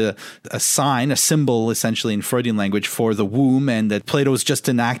actually a sign, a symbol essentially in Freudian language for the womb, and that Plato is just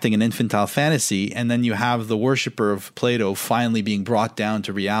enacting an infantile fantasy. And then you have the worshiper of Plato finally being brought down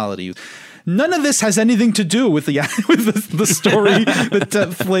to reality. None of this has anything to do with the story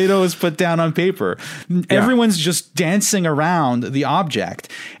that Plato has put down on paper. Yeah. Everyone's just dancing around the object.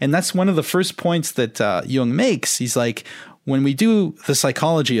 And that's one of the first points that Jung makes. He's like, when we do the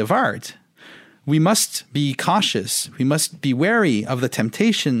psychology of art, we must be cautious. We must be wary of the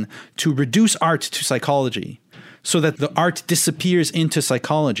temptation to reduce art to psychology, so that the art disappears into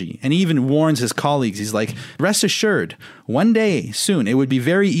psychology. And he even warns his colleagues. He's like, rest assured, one day soon, it would be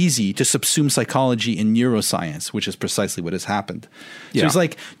very easy to subsume psychology in neuroscience, which is precisely what has happened. So he's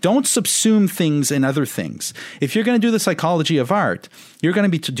like, don't subsume things in other things. If you're going to do the psychology of art, you're going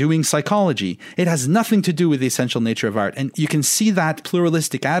to be doing psychology. It has nothing to do with the essential nature of art. And you can see that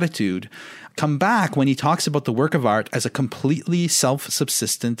pluralistic attitude come back when he talks about the work of art as a completely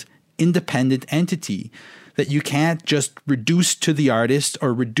self-subsistent, independent entity that you can't just reduce to the artist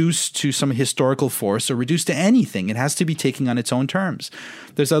or reduce to some historical force or reduce to anything. It has to be taken on its own terms.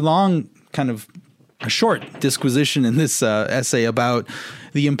 There's a short disquisition in this essay about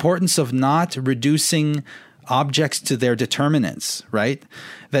the importance of not reducing objects to their determinants, right?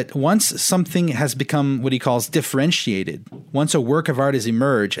 That once something has become what he calls differentiated, once a work of art has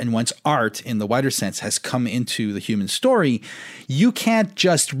emerged, and once art in the wider sense has come into the human story, you can't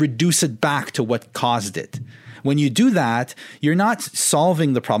just reduce it back to what caused it. When you do that, you're not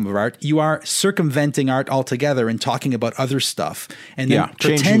solving the problem of art. You are circumventing art altogether and talking about other stuff. And then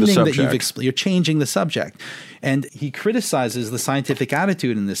pretending that you're changing the subject. And he criticizes the scientific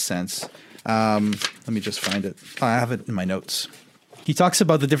attitude in this sense. Let me just find it. I have it in my notes. He talks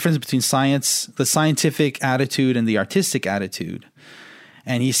about the difference between science, the scientific attitude, and the artistic attitude.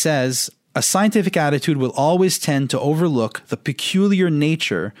 And he says, a scientific attitude will always tend to overlook the peculiar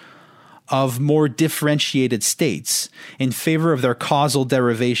nature of more differentiated states in favor of their causal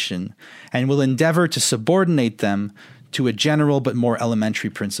derivation, and will endeavor to subordinate them to a general but more elementary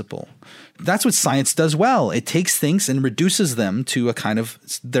principle. That's what science does well. It takes things and reduces them to a kind of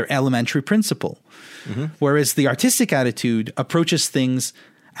their elementary principle. Mm-hmm. Whereas the artistic attitude approaches things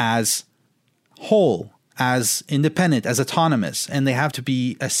as whole, as independent, as autonomous, and they have to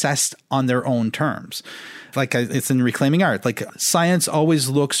be assessed on their own terms. Like it's in Reclaiming Art. Like science always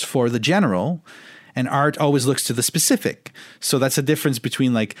looks for the general, and art always looks to the specific. So that's a difference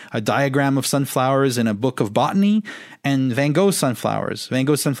between like a diagram of sunflowers in a book of botany and Van Gogh's sunflowers. Van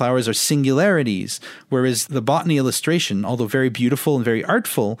Gogh's sunflowers are singularities, whereas the botany illustration, although very beautiful and very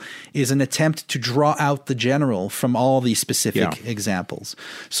artful, is an attempt to draw out the general from all these specific examples.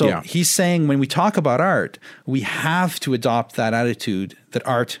 So he's saying when we talk about art, we have to adopt that attitude that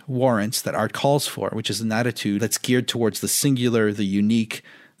art warrants, that art calls for, which is an attitude that's geared towards the singular, the unique,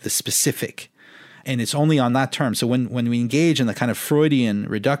 the specific. And it's only on that term. So when we engage in the kind of Freudian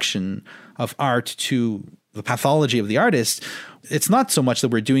reduction of art to the pathology of the artist, it's not so much that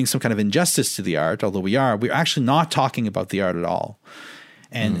we're doing some kind of injustice to the art, although we're actually not talking about the art at all.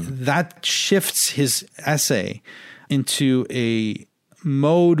 And that shifts his essay into a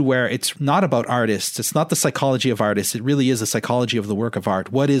mode where it's not about artists. It's not the psychology of artists. It really is the psychology of the work of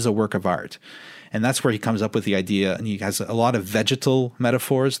art. What is a work of art? And that's where he comes up with the idea, and he has a lot of vegetal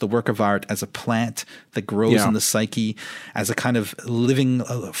metaphors, the work of art as a plant that grows in the psyche, as a kind of living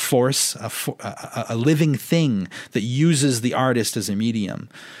force, a living thing that uses the artist as a medium.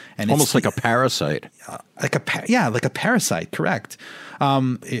 And almost like a parasite. Like a parasite, correct.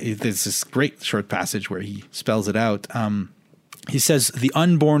 There's this great short passage where he spells it out. He says, the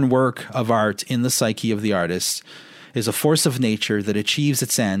unborn work of art in the psyche of the artist is a force of nature that achieves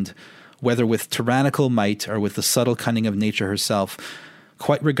its end, whether with tyrannical might or with the subtle cunning of nature herself,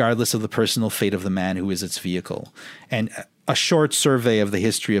 quite regardless of the personal fate of the man who is its vehicle. And a short survey of the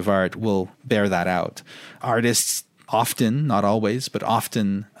history of art will bear that out. Artists often, not always, but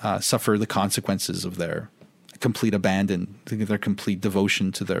often suffer the consequences of their complete abandon, their complete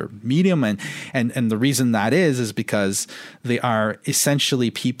devotion to their medium. And the reason that is because they are essentially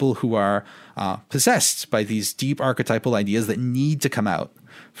people who are possessed by these deep archetypal ideas that need to come out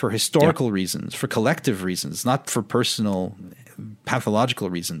for historical reasons, for collective reasons, not for personal pathological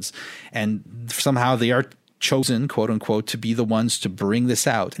reasons. And somehow they are chosen, quote unquote, to be the ones to bring this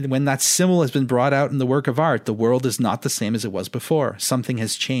out. And when that symbol has been brought out in the work of art, the world is not the same as it was before. Something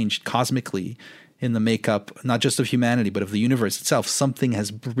has changed cosmically in the makeup, not just of humanity, but of the universe itself. Something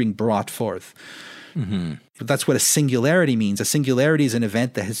has been brought forth. Mm-hmm. But that's what a singularity means. A singularity is an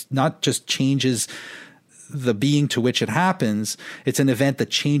event that has not just changes the being to which it happens. It's an event that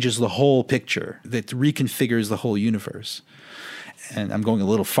changes the whole picture, that reconfigures the whole universe. And I'm going a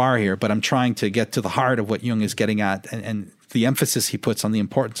little far here, but I'm trying to get to the heart of what Jung is getting at, and the emphasis he puts on the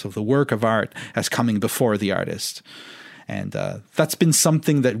importance of the work of art as coming before the artist. And that's been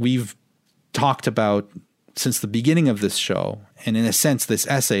something that we've talked about since the beginning of this show. And in a sense, this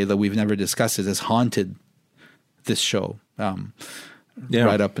essay, though we've never discussed it, has haunted this show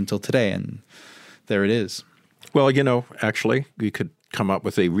right up until today. And there it is. Well, actually, we could come up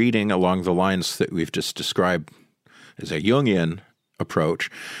with a reading along the lines that we've just described as a Jungian approach,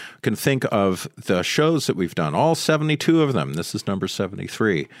 can think of the shows that we've done, all 72 of them, this is number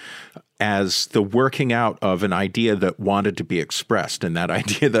 73, as the working out of an idea that wanted to be expressed. And that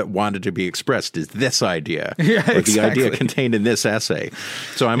idea that wanted to be expressed is this idea, or the idea contained in this essay.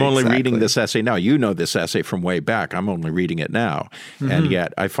 So I'm only reading this essay now. You know this essay from way back. I'm only reading it now. And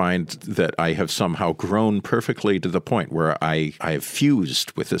yet I find that I have somehow grown perfectly to the point where I have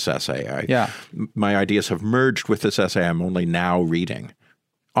fused with this essay. My ideas have merged with this essay I'm only now reading.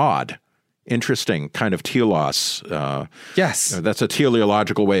 Odd. Interesting kind of telos. Yes. That's a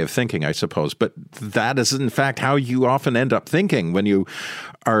teleological way of thinking, I suppose. But that is, in fact, how you often end up thinking when you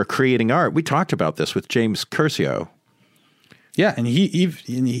are creating art. We talked about this with James Curcio. Yeah, and he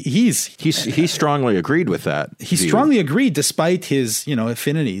strongly agreed with that. He view. Strongly agreed, despite his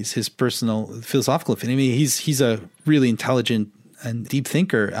affinities, his personal philosophical affinity. He's a really intelligent and deep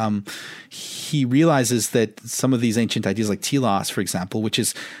thinker. He realizes that some of these ancient ideas, like telos, for example, which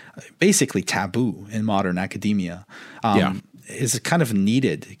is basically taboo in modern academia, is kind of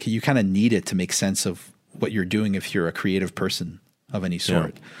needed. You kind of need it to make sense of what you're doing if you're a creative person of any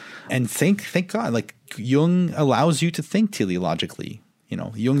sort. And thank God, like Jung allows you to think teleologically.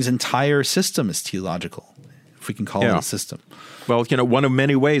 Jung's entire system is teleological, if we can call it a system. Well, one of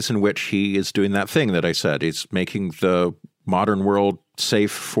many ways in which he is doing that thing that I said, is making the modern world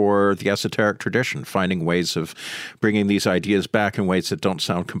safe for the esoteric tradition, finding ways of bringing these ideas back in ways that don't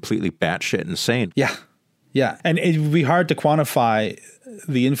sound completely batshit insane. Yeah. And it would be hard to quantify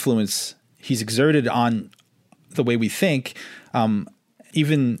the influence he's exerted on the way we think,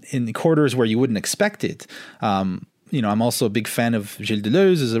 even in the quarters where you wouldn't expect it. I'm also a big fan of Gilles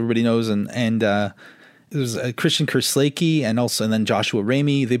Deleuze, as everybody knows, and there's Christian Kerslake and then Joshua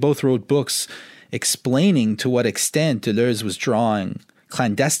Ramey. They both wrote books explaining to what extent Deleuze was drawing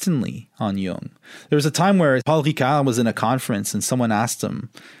clandestinely on Jung. There was a time where Paul Ricard was in a conference and someone asked him,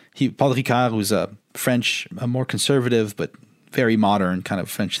 Paul Ricard, who's a more conservative but very modern kind of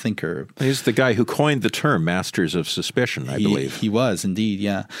French thinker. He's the guy who coined the term masters of suspicion, I believe. He was indeed,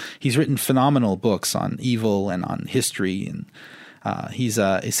 yeah. He's written phenomenal books on evil and on history, and he's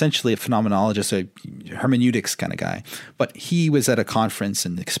essentially a phenomenologist, a hermeneutics kind of guy. But he was at a conference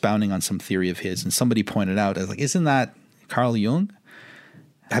and expounding on some theory of his, and somebody pointed out, I was like, isn't that Carl Jung?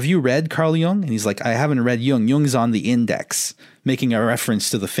 Have you read Carl Jung? And he's like, I haven't read Jung. Jung's on the index, making a reference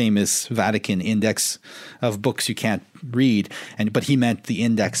to the famous Vatican index of books you can't read. But he meant the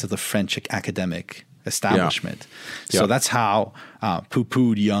index of the French academic establishment. So that's how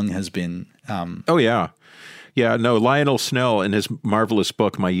poo-pooed Jung has been. Lionel Snell, in his marvelous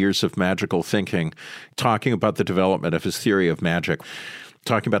book, My Years of Magical Thinking, talking about the development of his theory of magic,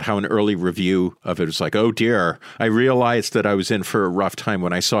 talking about how an early review of it was like, oh dear, I realized that I was in for a rough time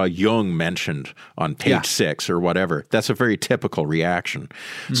when I saw Jung mentioned on page 6 or whatever. That's a very typical reaction.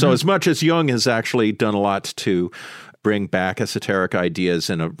 Mm-hmm. So as much as Jung has actually done a lot to bring back esoteric ideas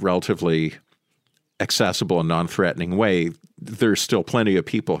in a relatively accessible and non-threatening way, there's still plenty of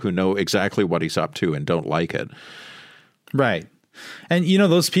people who know exactly what he's up to and don't like it. Right. And,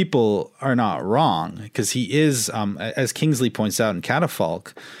 those people are not wrong, because he is, as Kingsley points out in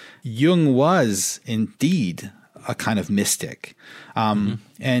Catafalque, Jung was indeed a kind of mystic. And,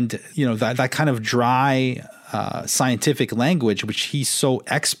 that kind of dry scientific language, which he so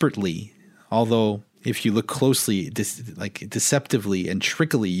expertly, although if you look closely, deceptively and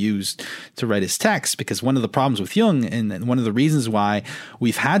trickily used to write his text, because one of the problems with Jung and one of the reasons why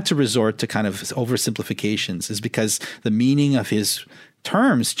we've had to resort to kind of oversimplifications is because the meaning of his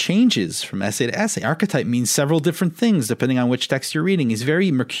terms changes from essay to essay. Archetype means several different things depending on which text you're reading. He's very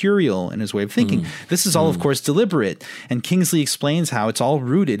mercurial in his way of thinking. This is all, of course, deliberate. And Kingsley explains how it's all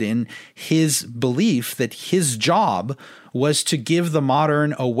rooted in his belief that his job was to give the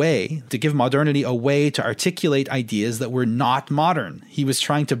modern away, to give modernity a way to articulate ideas that were not modern. He was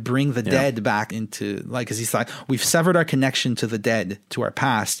trying to bring the dead back into, because he thought, we've severed our connection to the dead, to our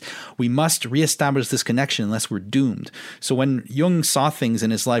past. We must reestablish this connection unless we're doomed. So when Jung saw things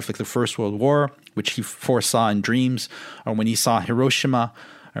in his life like the First World War, which he foresaw in dreams, or when he saw Hiroshima,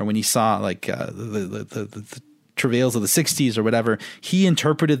 or when he saw the travails of the 60s or whatever, he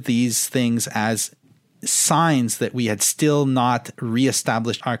interpreted these things as signs that we had still not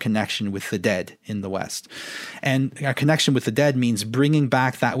reestablished our connection with the dead in the West. And our connection with the dead means bringing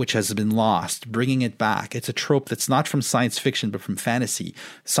back that which has been lost, bringing it back. It's a trope that's not from science fiction, but from fantasy.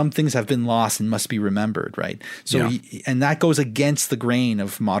 Some things have been lost and must be remembered, right? So, and that goes against the grain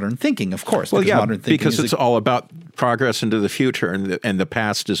of modern thinking, of course. Well, because it's all about progress into the future, and the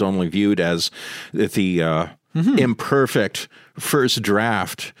past is only viewed as the imperfect first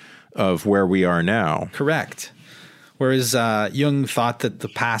draft of where we are now. Correct. Whereas Jung thought that the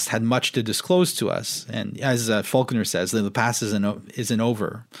past had much to disclose to us, and as Faulkner says, the past isn't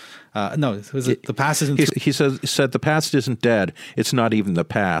over. The past isn't. He said the past isn't dead. It's not even the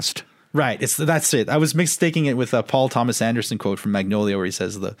past. Right. That's it. I was mistaking it with a Paul Thomas Anderson quote from Magnolia, where he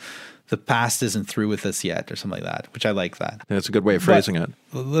says the past isn't through with us yet, or something like that, which I like that. That's a good way of phrasing it.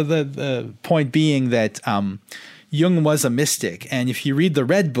 The point being that Jung was a mystic, and if you read the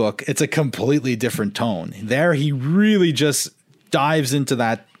Red Book, it's a completely different tone. There, he really just dives into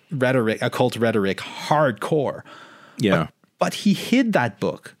that rhetoric, occult rhetoric, hardcore. Yeah. But he hid that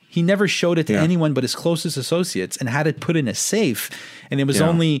book. He never showed it to anyone but his closest associates and had it put in a safe. And it was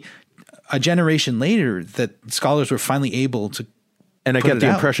only a generation later that scholars were finally able to. And I get the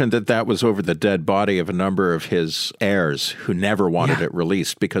impression that that was over the dead body of a number of his heirs who never wanted it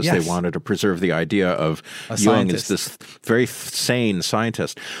released because they wanted to preserve the idea of Jung as this very sane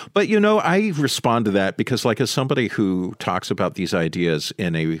scientist. But, I respond to that because, as somebody who talks about these ideas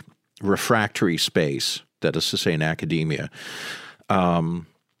in a refractory space, that is to say in academia,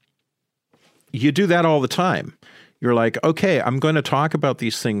 you do that all the time. You're like, okay, I'm going to talk about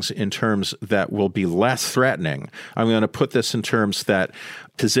these things in terms that will be less threatening. I'm going to put this in terms that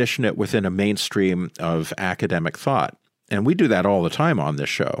position it within a mainstream of academic thought. And we do that all the time on this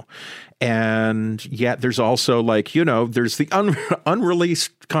show. And yet there's also there's the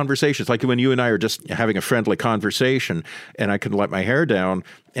unreleased conversations. Like when you and I are just having a friendly conversation and I can let my hair down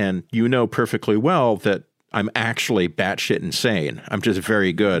and perfectly well that I'm actually batshit insane. I'm just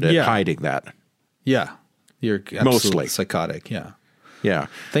very good at hiding that. Yeah. You're absolutely psychotic. Yeah. Yeah.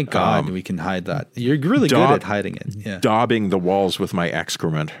 Thank God we can hide that. You're really good at hiding it. Yeah. Daubing the walls with my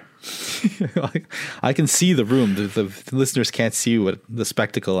excrement. I can see the room. The listeners can't see what the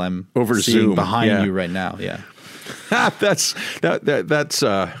spectacle I'm over seeing Zoom behind you right now. Yeah. That's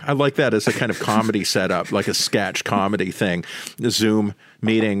I like that as a kind of comedy setup, like a sketch comedy thing. The Zoom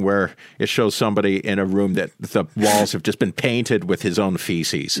meeting where it shows somebody in a room that the walls have just been painted with his own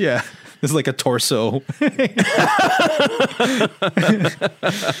feces. Yeah. It's like a torso. But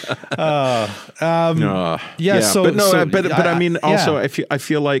I mean, also, I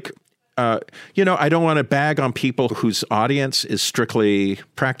feel like, I don't want to bag on people whose audience is strictly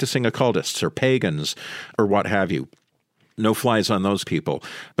practicing occultists or pagans or what have you. No flies on those people.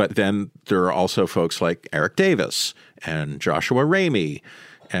 But then there are also folks like Eric Davis and Joshua Ramey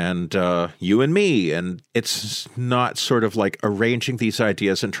and you and me. And it's not sort of like arranging these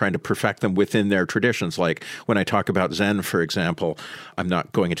ideas and trying to perfect them within their traditions. Like when I talk about Zen, for example, I'm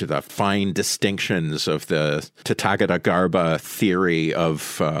not going into the fine distinctions of the Tathagata Garbha theory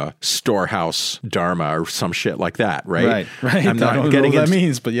of storehouse dharma or some shit like that, right? Right. I'm not getting what that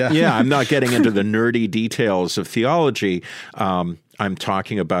means, but yeah. Yeah, I'm not getting into the nerdy details of theology. I'm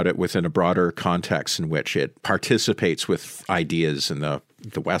talking about it within a broader context in which it participates with ideas in the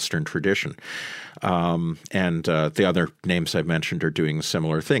Western tradition. And the other names I've mentioned are doing a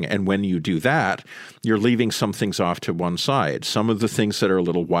similar thing. And when you do that, you're leaving some things off to one side. Some of the things that are a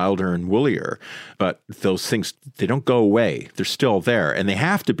little wilder and woollier, but those things, they don't go away. They're still there, and they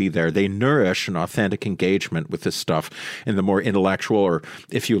have to be there. They nourish an authentic engagement with this stuff in the more intellectual or,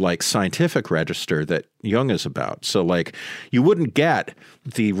 if you like, scientific register that Jung is about. So, you wouldn't get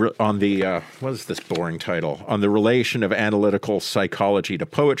what is this boring title? On the relation of analytical psychology to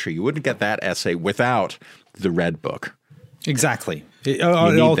poetry. You wouldn't get that essay without the Red Book. Exactly. It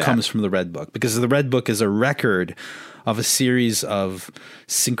all comes from the Red Book, because the Red Book is a record of a series of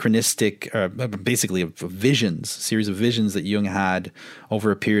synchronistic, basically of series of visions that Jung had over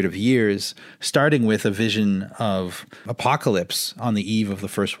a period of years, starting with a vision of apocalypse on the eve of the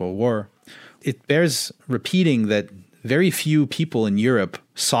First World War. It bears repeating that very few people in Europe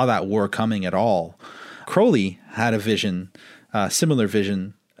saw that war coming at all. Crowley had a vision, similar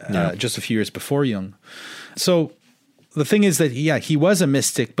vision, just a few years before Jung. So the thing is that, he was a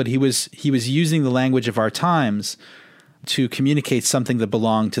mystic, but he was using the language of our times to communicate something that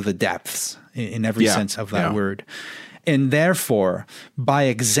belonged to the depths in every sense of that word. And therefore, by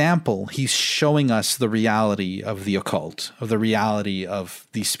example, he's showing us the reality of the occult, of the reality of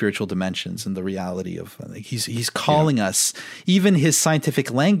these spiritual dimensions, and the reality of he's calling us. Even his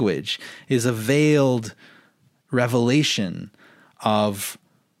scientific language is a veiled revelation of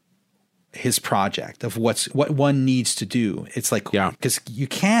his project, of what one needs to do. It's like, because you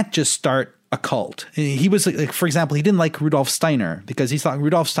can't just start a cult. He was for example, he didn't like Rudolf Steiner because he thought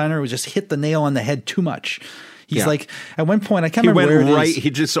Rudolf Steiner would just hit the nail on the head too much. He's like, at one point, I can't remember where it is. He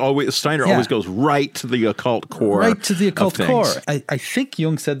just always, Steiner always goes right to the occult core. Right to the occult core. I think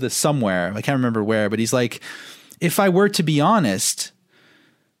Jung said this somewhere. I can't remember where, but he's like, if I were to be honest,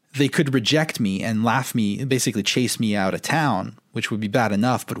 they could reject me and laugh me, basically chase me out of town, which would be bad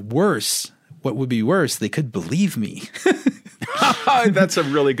enough. But worse, what would be worse, they could believe me. That's a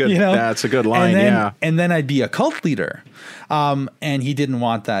really good, that's a good line, And then I'd be a cult leader. And he didn't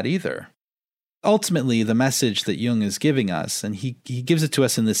want that either. Ultimately, the message that Jung is giving us, and he gives it to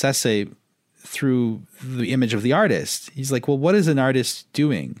us in this essay through the image of the artist. He's like, well, what is an artist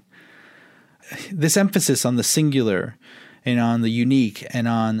doing? This emphasis on the singular and on the unique and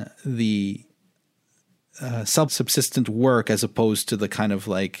on the self-subsistent work as opposed to the kind of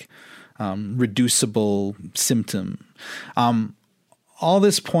like reducible symptom. All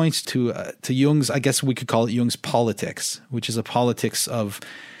this points to Jung's, I guess we could call it Jung's politics, which is a politics of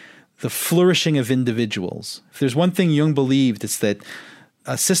the flourishing of individuals. If there's one thing Jung believed, it's that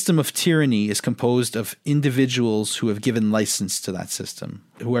a system of tyranny is composed of individuals who have given license to that system,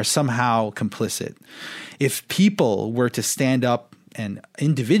 who are somehow complicit. If people were to stand up and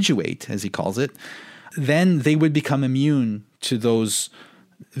individuate, as he calls it, then they would become immune to those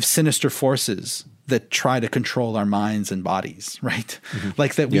sinister forces that try to control our minds and bodies, right? Mm-hmm.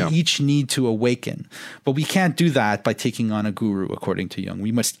 Like that we each need to awaken. But we can't do that by taking on a guru, according to Jung.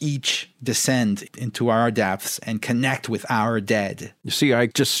 We must each descend into our depths and connect with our dead. You see, I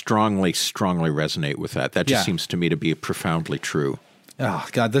just strongly resonate with that. That just seems to me to be profoundly true. Oh,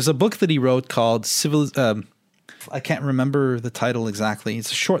 God. There's a book that he wrote called I can't remember the title exactly.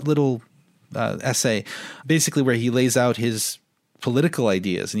 It's a short little essay, basically where he lays out his political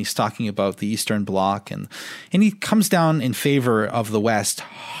ideas, and he's talking about the Eastern Bloc, and he comes down in favor of the West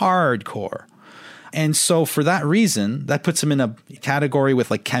hardcore. And so for that reason, that puts him in a category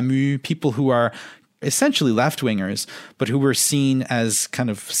with like Camus, people who are essentially left-wingers, but who were seen as kind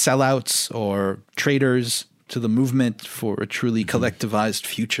of sellouts or traitors to the movement for a truly collectivized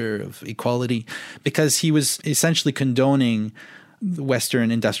future of equality, because he was essentially condoning the Western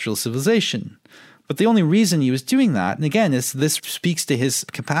industrial civilization. But the only reason he was doing that, and again, this speaks to his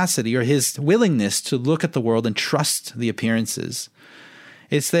capacity or his willingness to look at the world and trust the appearances,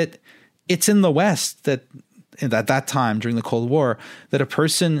 is that it's in the West that at that time during the Cold War that a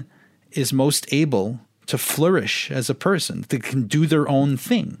person is most able to flourish as a person, that can do their own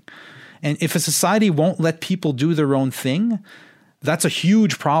thing. And if a society won't let people do their own thing, that's a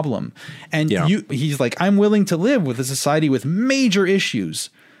huge problem. And he's like, I'm willing to live with a society with major issues,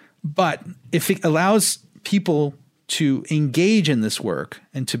 but if it allows people to engage in this work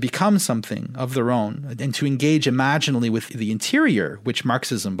and to become something of their own and to engage imaginally with the interior, which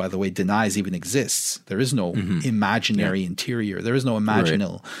Marxism, by the way, denies even exists. There is no imaginary interior. There is no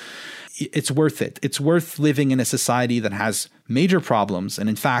imaginal. Right. It's worth it. It's worth living in a society that has major problems. And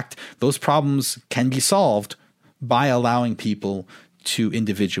in fact, those problems can be solved by allowing people to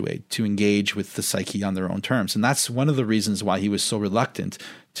individuate, to engage with the psyche on their own terms. And that's one of the reasons why he was so reluctant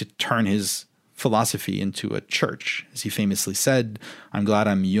to turn his philosophy into a church. As he famously said, I'm glad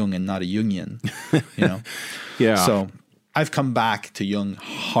I'm Jung and not a Jungian, So I've come back to Jung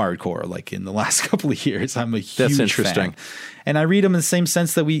hardcore, like in the last couple of years. I'm a huge fan. And I read him in the same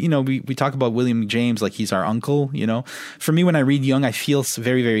sense that we talk about William James like he's our uncle, For me, when I read Jung, I feel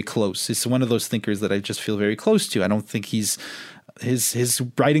very, very close. It's one of those thinkers that I just feel very close to. I don't think his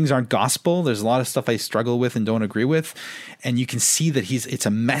writings aren't gospel. There's a lot of stuff I struggle with and don't agree with. And you can see that it's a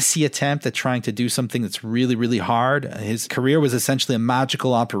messy attempt at trying to do something that's really, really hard. His career was essentially a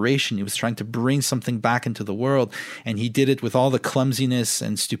magical operation. He was trying to bring something back into the world. And he did it with all the clumsiness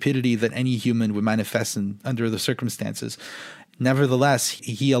and stupidity that any human would manifest under the circumstances. Nevertheless,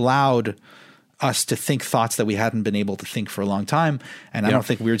 he allowed us to think thoughts that we hadn't been able to think for a long time. And I don't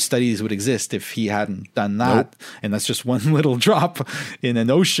think Weird Studies would exist if he hadn't done that. Nope. And that's just one little drop in an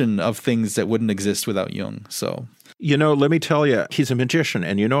ocean of things that wouldn't exist without Jung. So, let me tell you, he's a magician.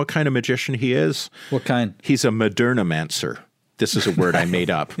 And you know what kind of magician he is? What kind? He's a modernomancer. This is a word I made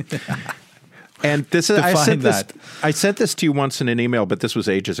up. And this is I sent this to you once in an email, but this was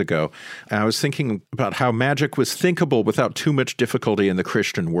ages ago. I was thinking about how magic was thinkable without too much difficulty in the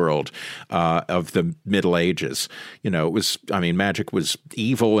Christian world of the Middle Ages. Magic was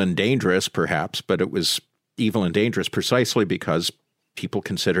evil and dangerous, perhaps, but it was evil and dangerous precisely because people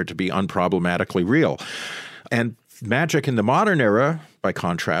considered it to be unproblematically real. And magic in the modern era, by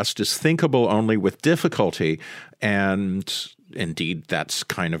contrast, is thinkable only with difficulty. And indeed, that's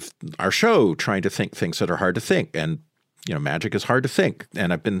kind of our show, trying to think things that are hard to think. And magic is hard to think.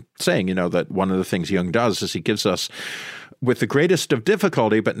 And I've been saying, that one of the things Jung does is he gives us, with the greatest of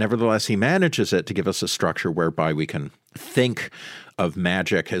difficulty, but nevertheless he manages it to give us a structure whereby we can think of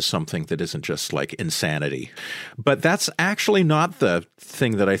magic as something that isn't just like insanity. But that's actually not the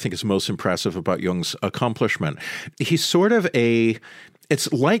thing that I think is most impressive about Jung's accomplishment. He's sort of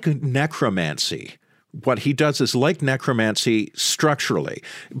it's like necromancy. What he does is like necromancy structurally,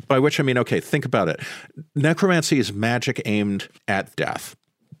 by which I mean, okay, think about it. Necromancy is magic aimed at death.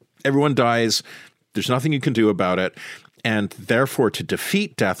 Everyone dies. There's nothing you can do about it. And therefore, to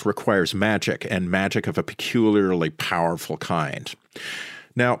defeat death requires magic, and magic of a peculiarly powerful kind.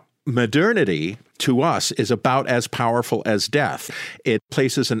 Now, modernity, to us, is about as powerful as death. It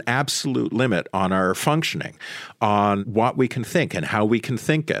places an absolute limit on our functioning, on what we can think and how we can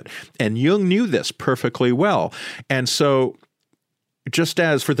think it. And Jung knew this perfectly well. And so, just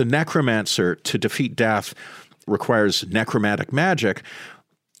as for the necromancer to defeat death requires necromantic magic,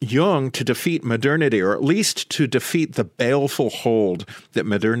 Jung, to defeat modernity, or at least to defeat the baleful hold that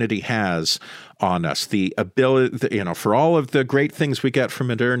modernity has on us, the ability, for all of the great things we get from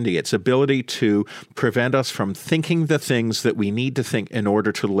modernity, its ability to prevent us from thinking the things that we need to think in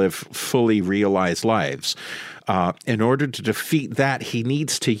order to live fully realized lives. In order to defeat that, he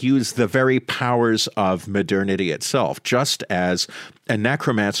needs to use the very powers of modernity itself, just as a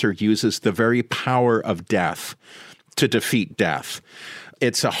necromancer uses the very power of death to defeat death.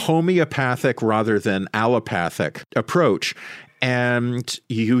 It's a homeopathic rather than allopathic approach, and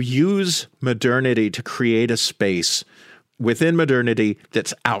you use modernity to create a space within modernity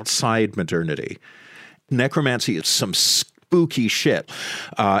that's outside modernity. Necromancy is some spooky shit.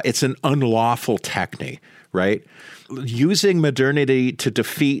 It's an unlawful technique, right? Using modernity to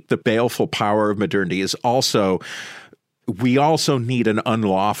defeat the baleful power of modernity is also... We also need an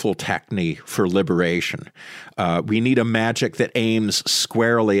unlawful technique for liberation. We need a magic that aims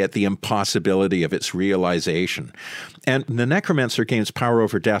squarely at the impossibility of its realization. And the necromancer gains power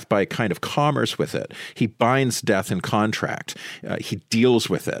over death by a kind of commerce with it. He binds death in contract. He deals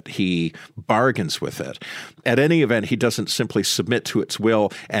with it. He bargains with it. At any event, he doesn't simply submit to its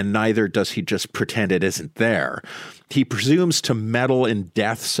will, and neither does he just pretend it isn't there. He presumes to meddle in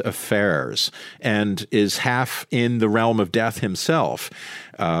death's affairs and is half in the realm of death himself.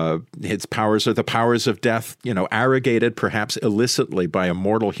 His powers are the powers of death, arrogated perhaps illicitly by a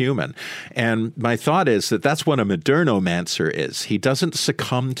mortal human. And my thought is that that's what a modernomancer is. He doesn't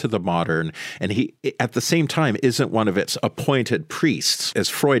succumb to the modern, and he, at the same time, isn't one of its appointed priests, as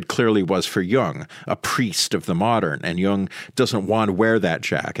Freud clearly was for Jung, a priest of the modern. And Jung doesn't want to wear that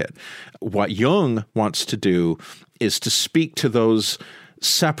jacket. What Jung wants to do is to speak to those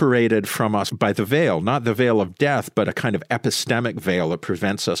separated from us by the veil, not the veil of death, but a kind of epistemic veil that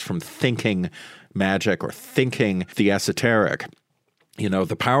prevents us from thinking magic or thinking the esoteric.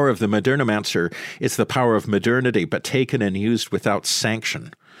 The power of the modernomancer is the power of modernity, but taken and used without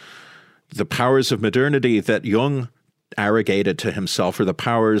sanction. The powers of modernity that Jung arrogated to himself are the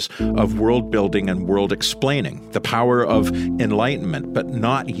powers of world building and world explaining, the power of enlightenment, but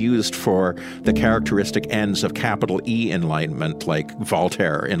not used for the characteristic ends of capital E enlightenment, like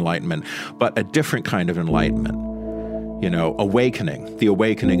Voltaire enlightenment, but a different kind of enlightenment, awakening, the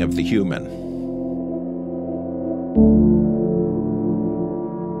awakening of the human.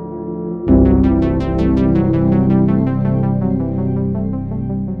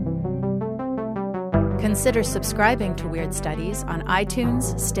 Consider subscribing to Weird Studies on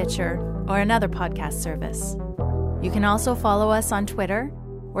iTunes, Stitcher, or another podcast service. You can also follow us on Twitter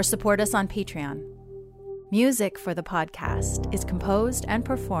or support us on Patreon. Music for the podcast is composed and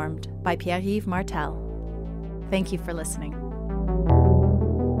performed by Pierre-Yves Martel. Thank you for listening.